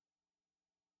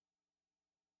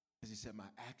 Because he said, my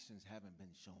actions haven't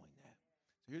been showing that.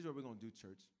 So here's what we're going to do,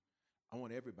 church. I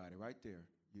want everybody right there.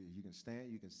 You can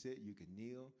stand, you can sit, you can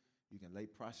kneel, you can lay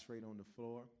prostrate on the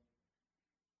floor.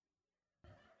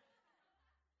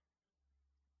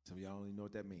 Some of y'all don't even know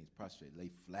what that means. Prostrate, lay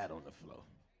flat on the floor.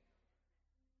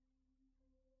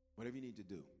 Whatever you need to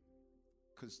do.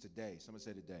 Because today, someone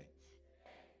say today,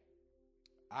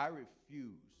 I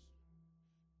refuse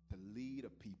to lead a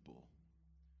people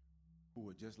who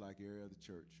are just like every other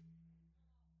church.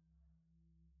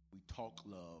 We talk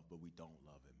love, but we don't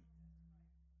love him.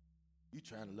 You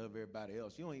trying to love everybody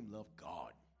else. You don't even love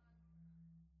God.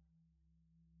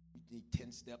 You need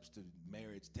 10 steps to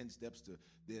marriage, 10 steps to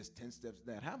this, 10 steps to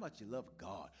that. How much you love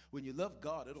God? When you love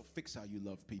God, it'll fix how you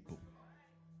love people.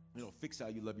 It'll fix how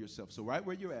you love yourself. So right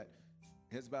where you're at,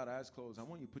 heads bowed, eyes closed, I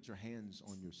want you to put your hands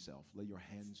on yourself. Lay your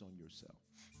hands on yourself.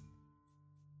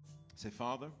 Say,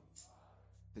 Father,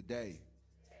 today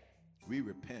we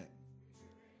repent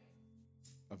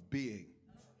of being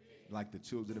like the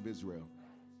children of Israel.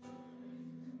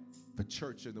 The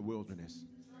church in the wilderness,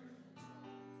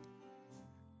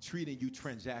 treating you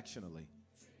transactionally,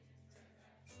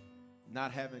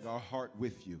 not having our heart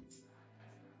with you,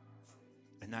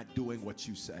 and not doing what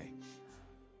you say.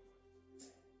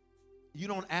 You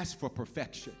don't ask for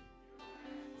perfection.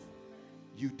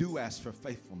 You do ask for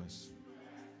faithfulness.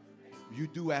 You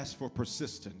do ask for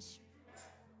persistence.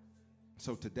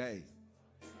 So today,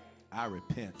 I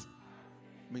repent.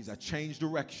 It means I change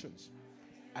directions.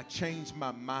 I changed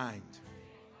my mind.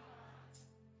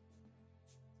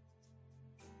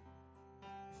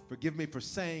 Forgive me for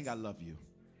saying I love you,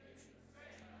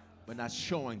 but not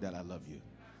showing that I love you.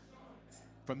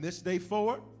 From this day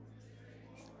forward,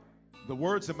 the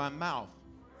words of my mouth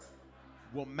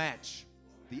will match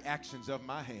the actions of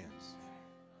my hands.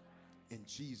 In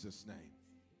Jesus' name.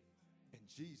 In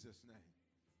Jesus' name.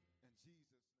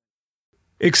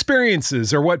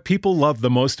 Experiences are what people love the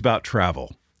most about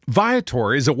travel.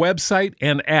 Viator is a website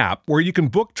and app where you can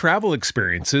book travel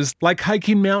experiences like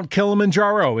hiking Mount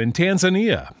Kilimanjaro in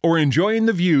Tanzania or enjoying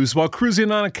the views while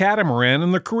cruising on a catamaran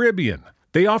in the Caribbean.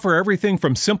 They offer everything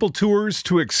from simple tours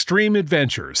to extreme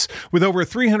adventures. With over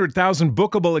 300,000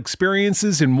 bookable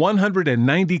experiences in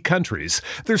 190 countries,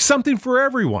 there's something for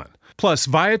everyone. Plus,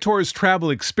 Viator's travel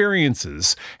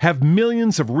experiences have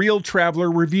millions of real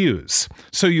traveler reviews,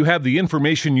 so you have the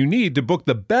information you need to book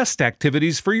the best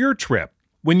activities for your trip.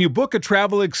 When you book a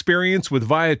travel experience with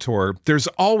Viator, there's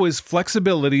always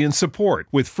flexibility and support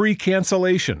with free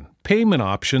cancellation, payment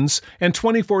options, and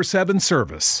 24/7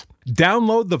 service.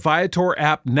 Download the Viator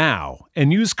app now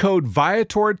and use code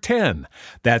Viator10.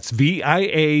 That's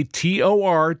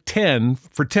Viator 10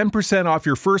 for 10% off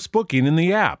your first booking in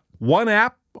the app. One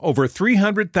app, over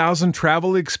 300,000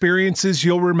 travel experiences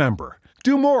you'll remember.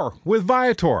 Do more with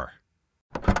Viator.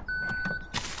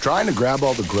 Trying to grab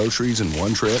all the groceries in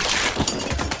one trip?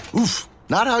 Oof,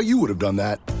 not how you would have done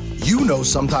that. You know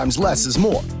sometimes less is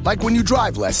more. Like when you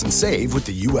drive less and save with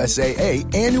the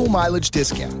USAA annual mileage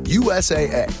discount.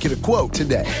 USAA. Get a quote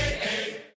today.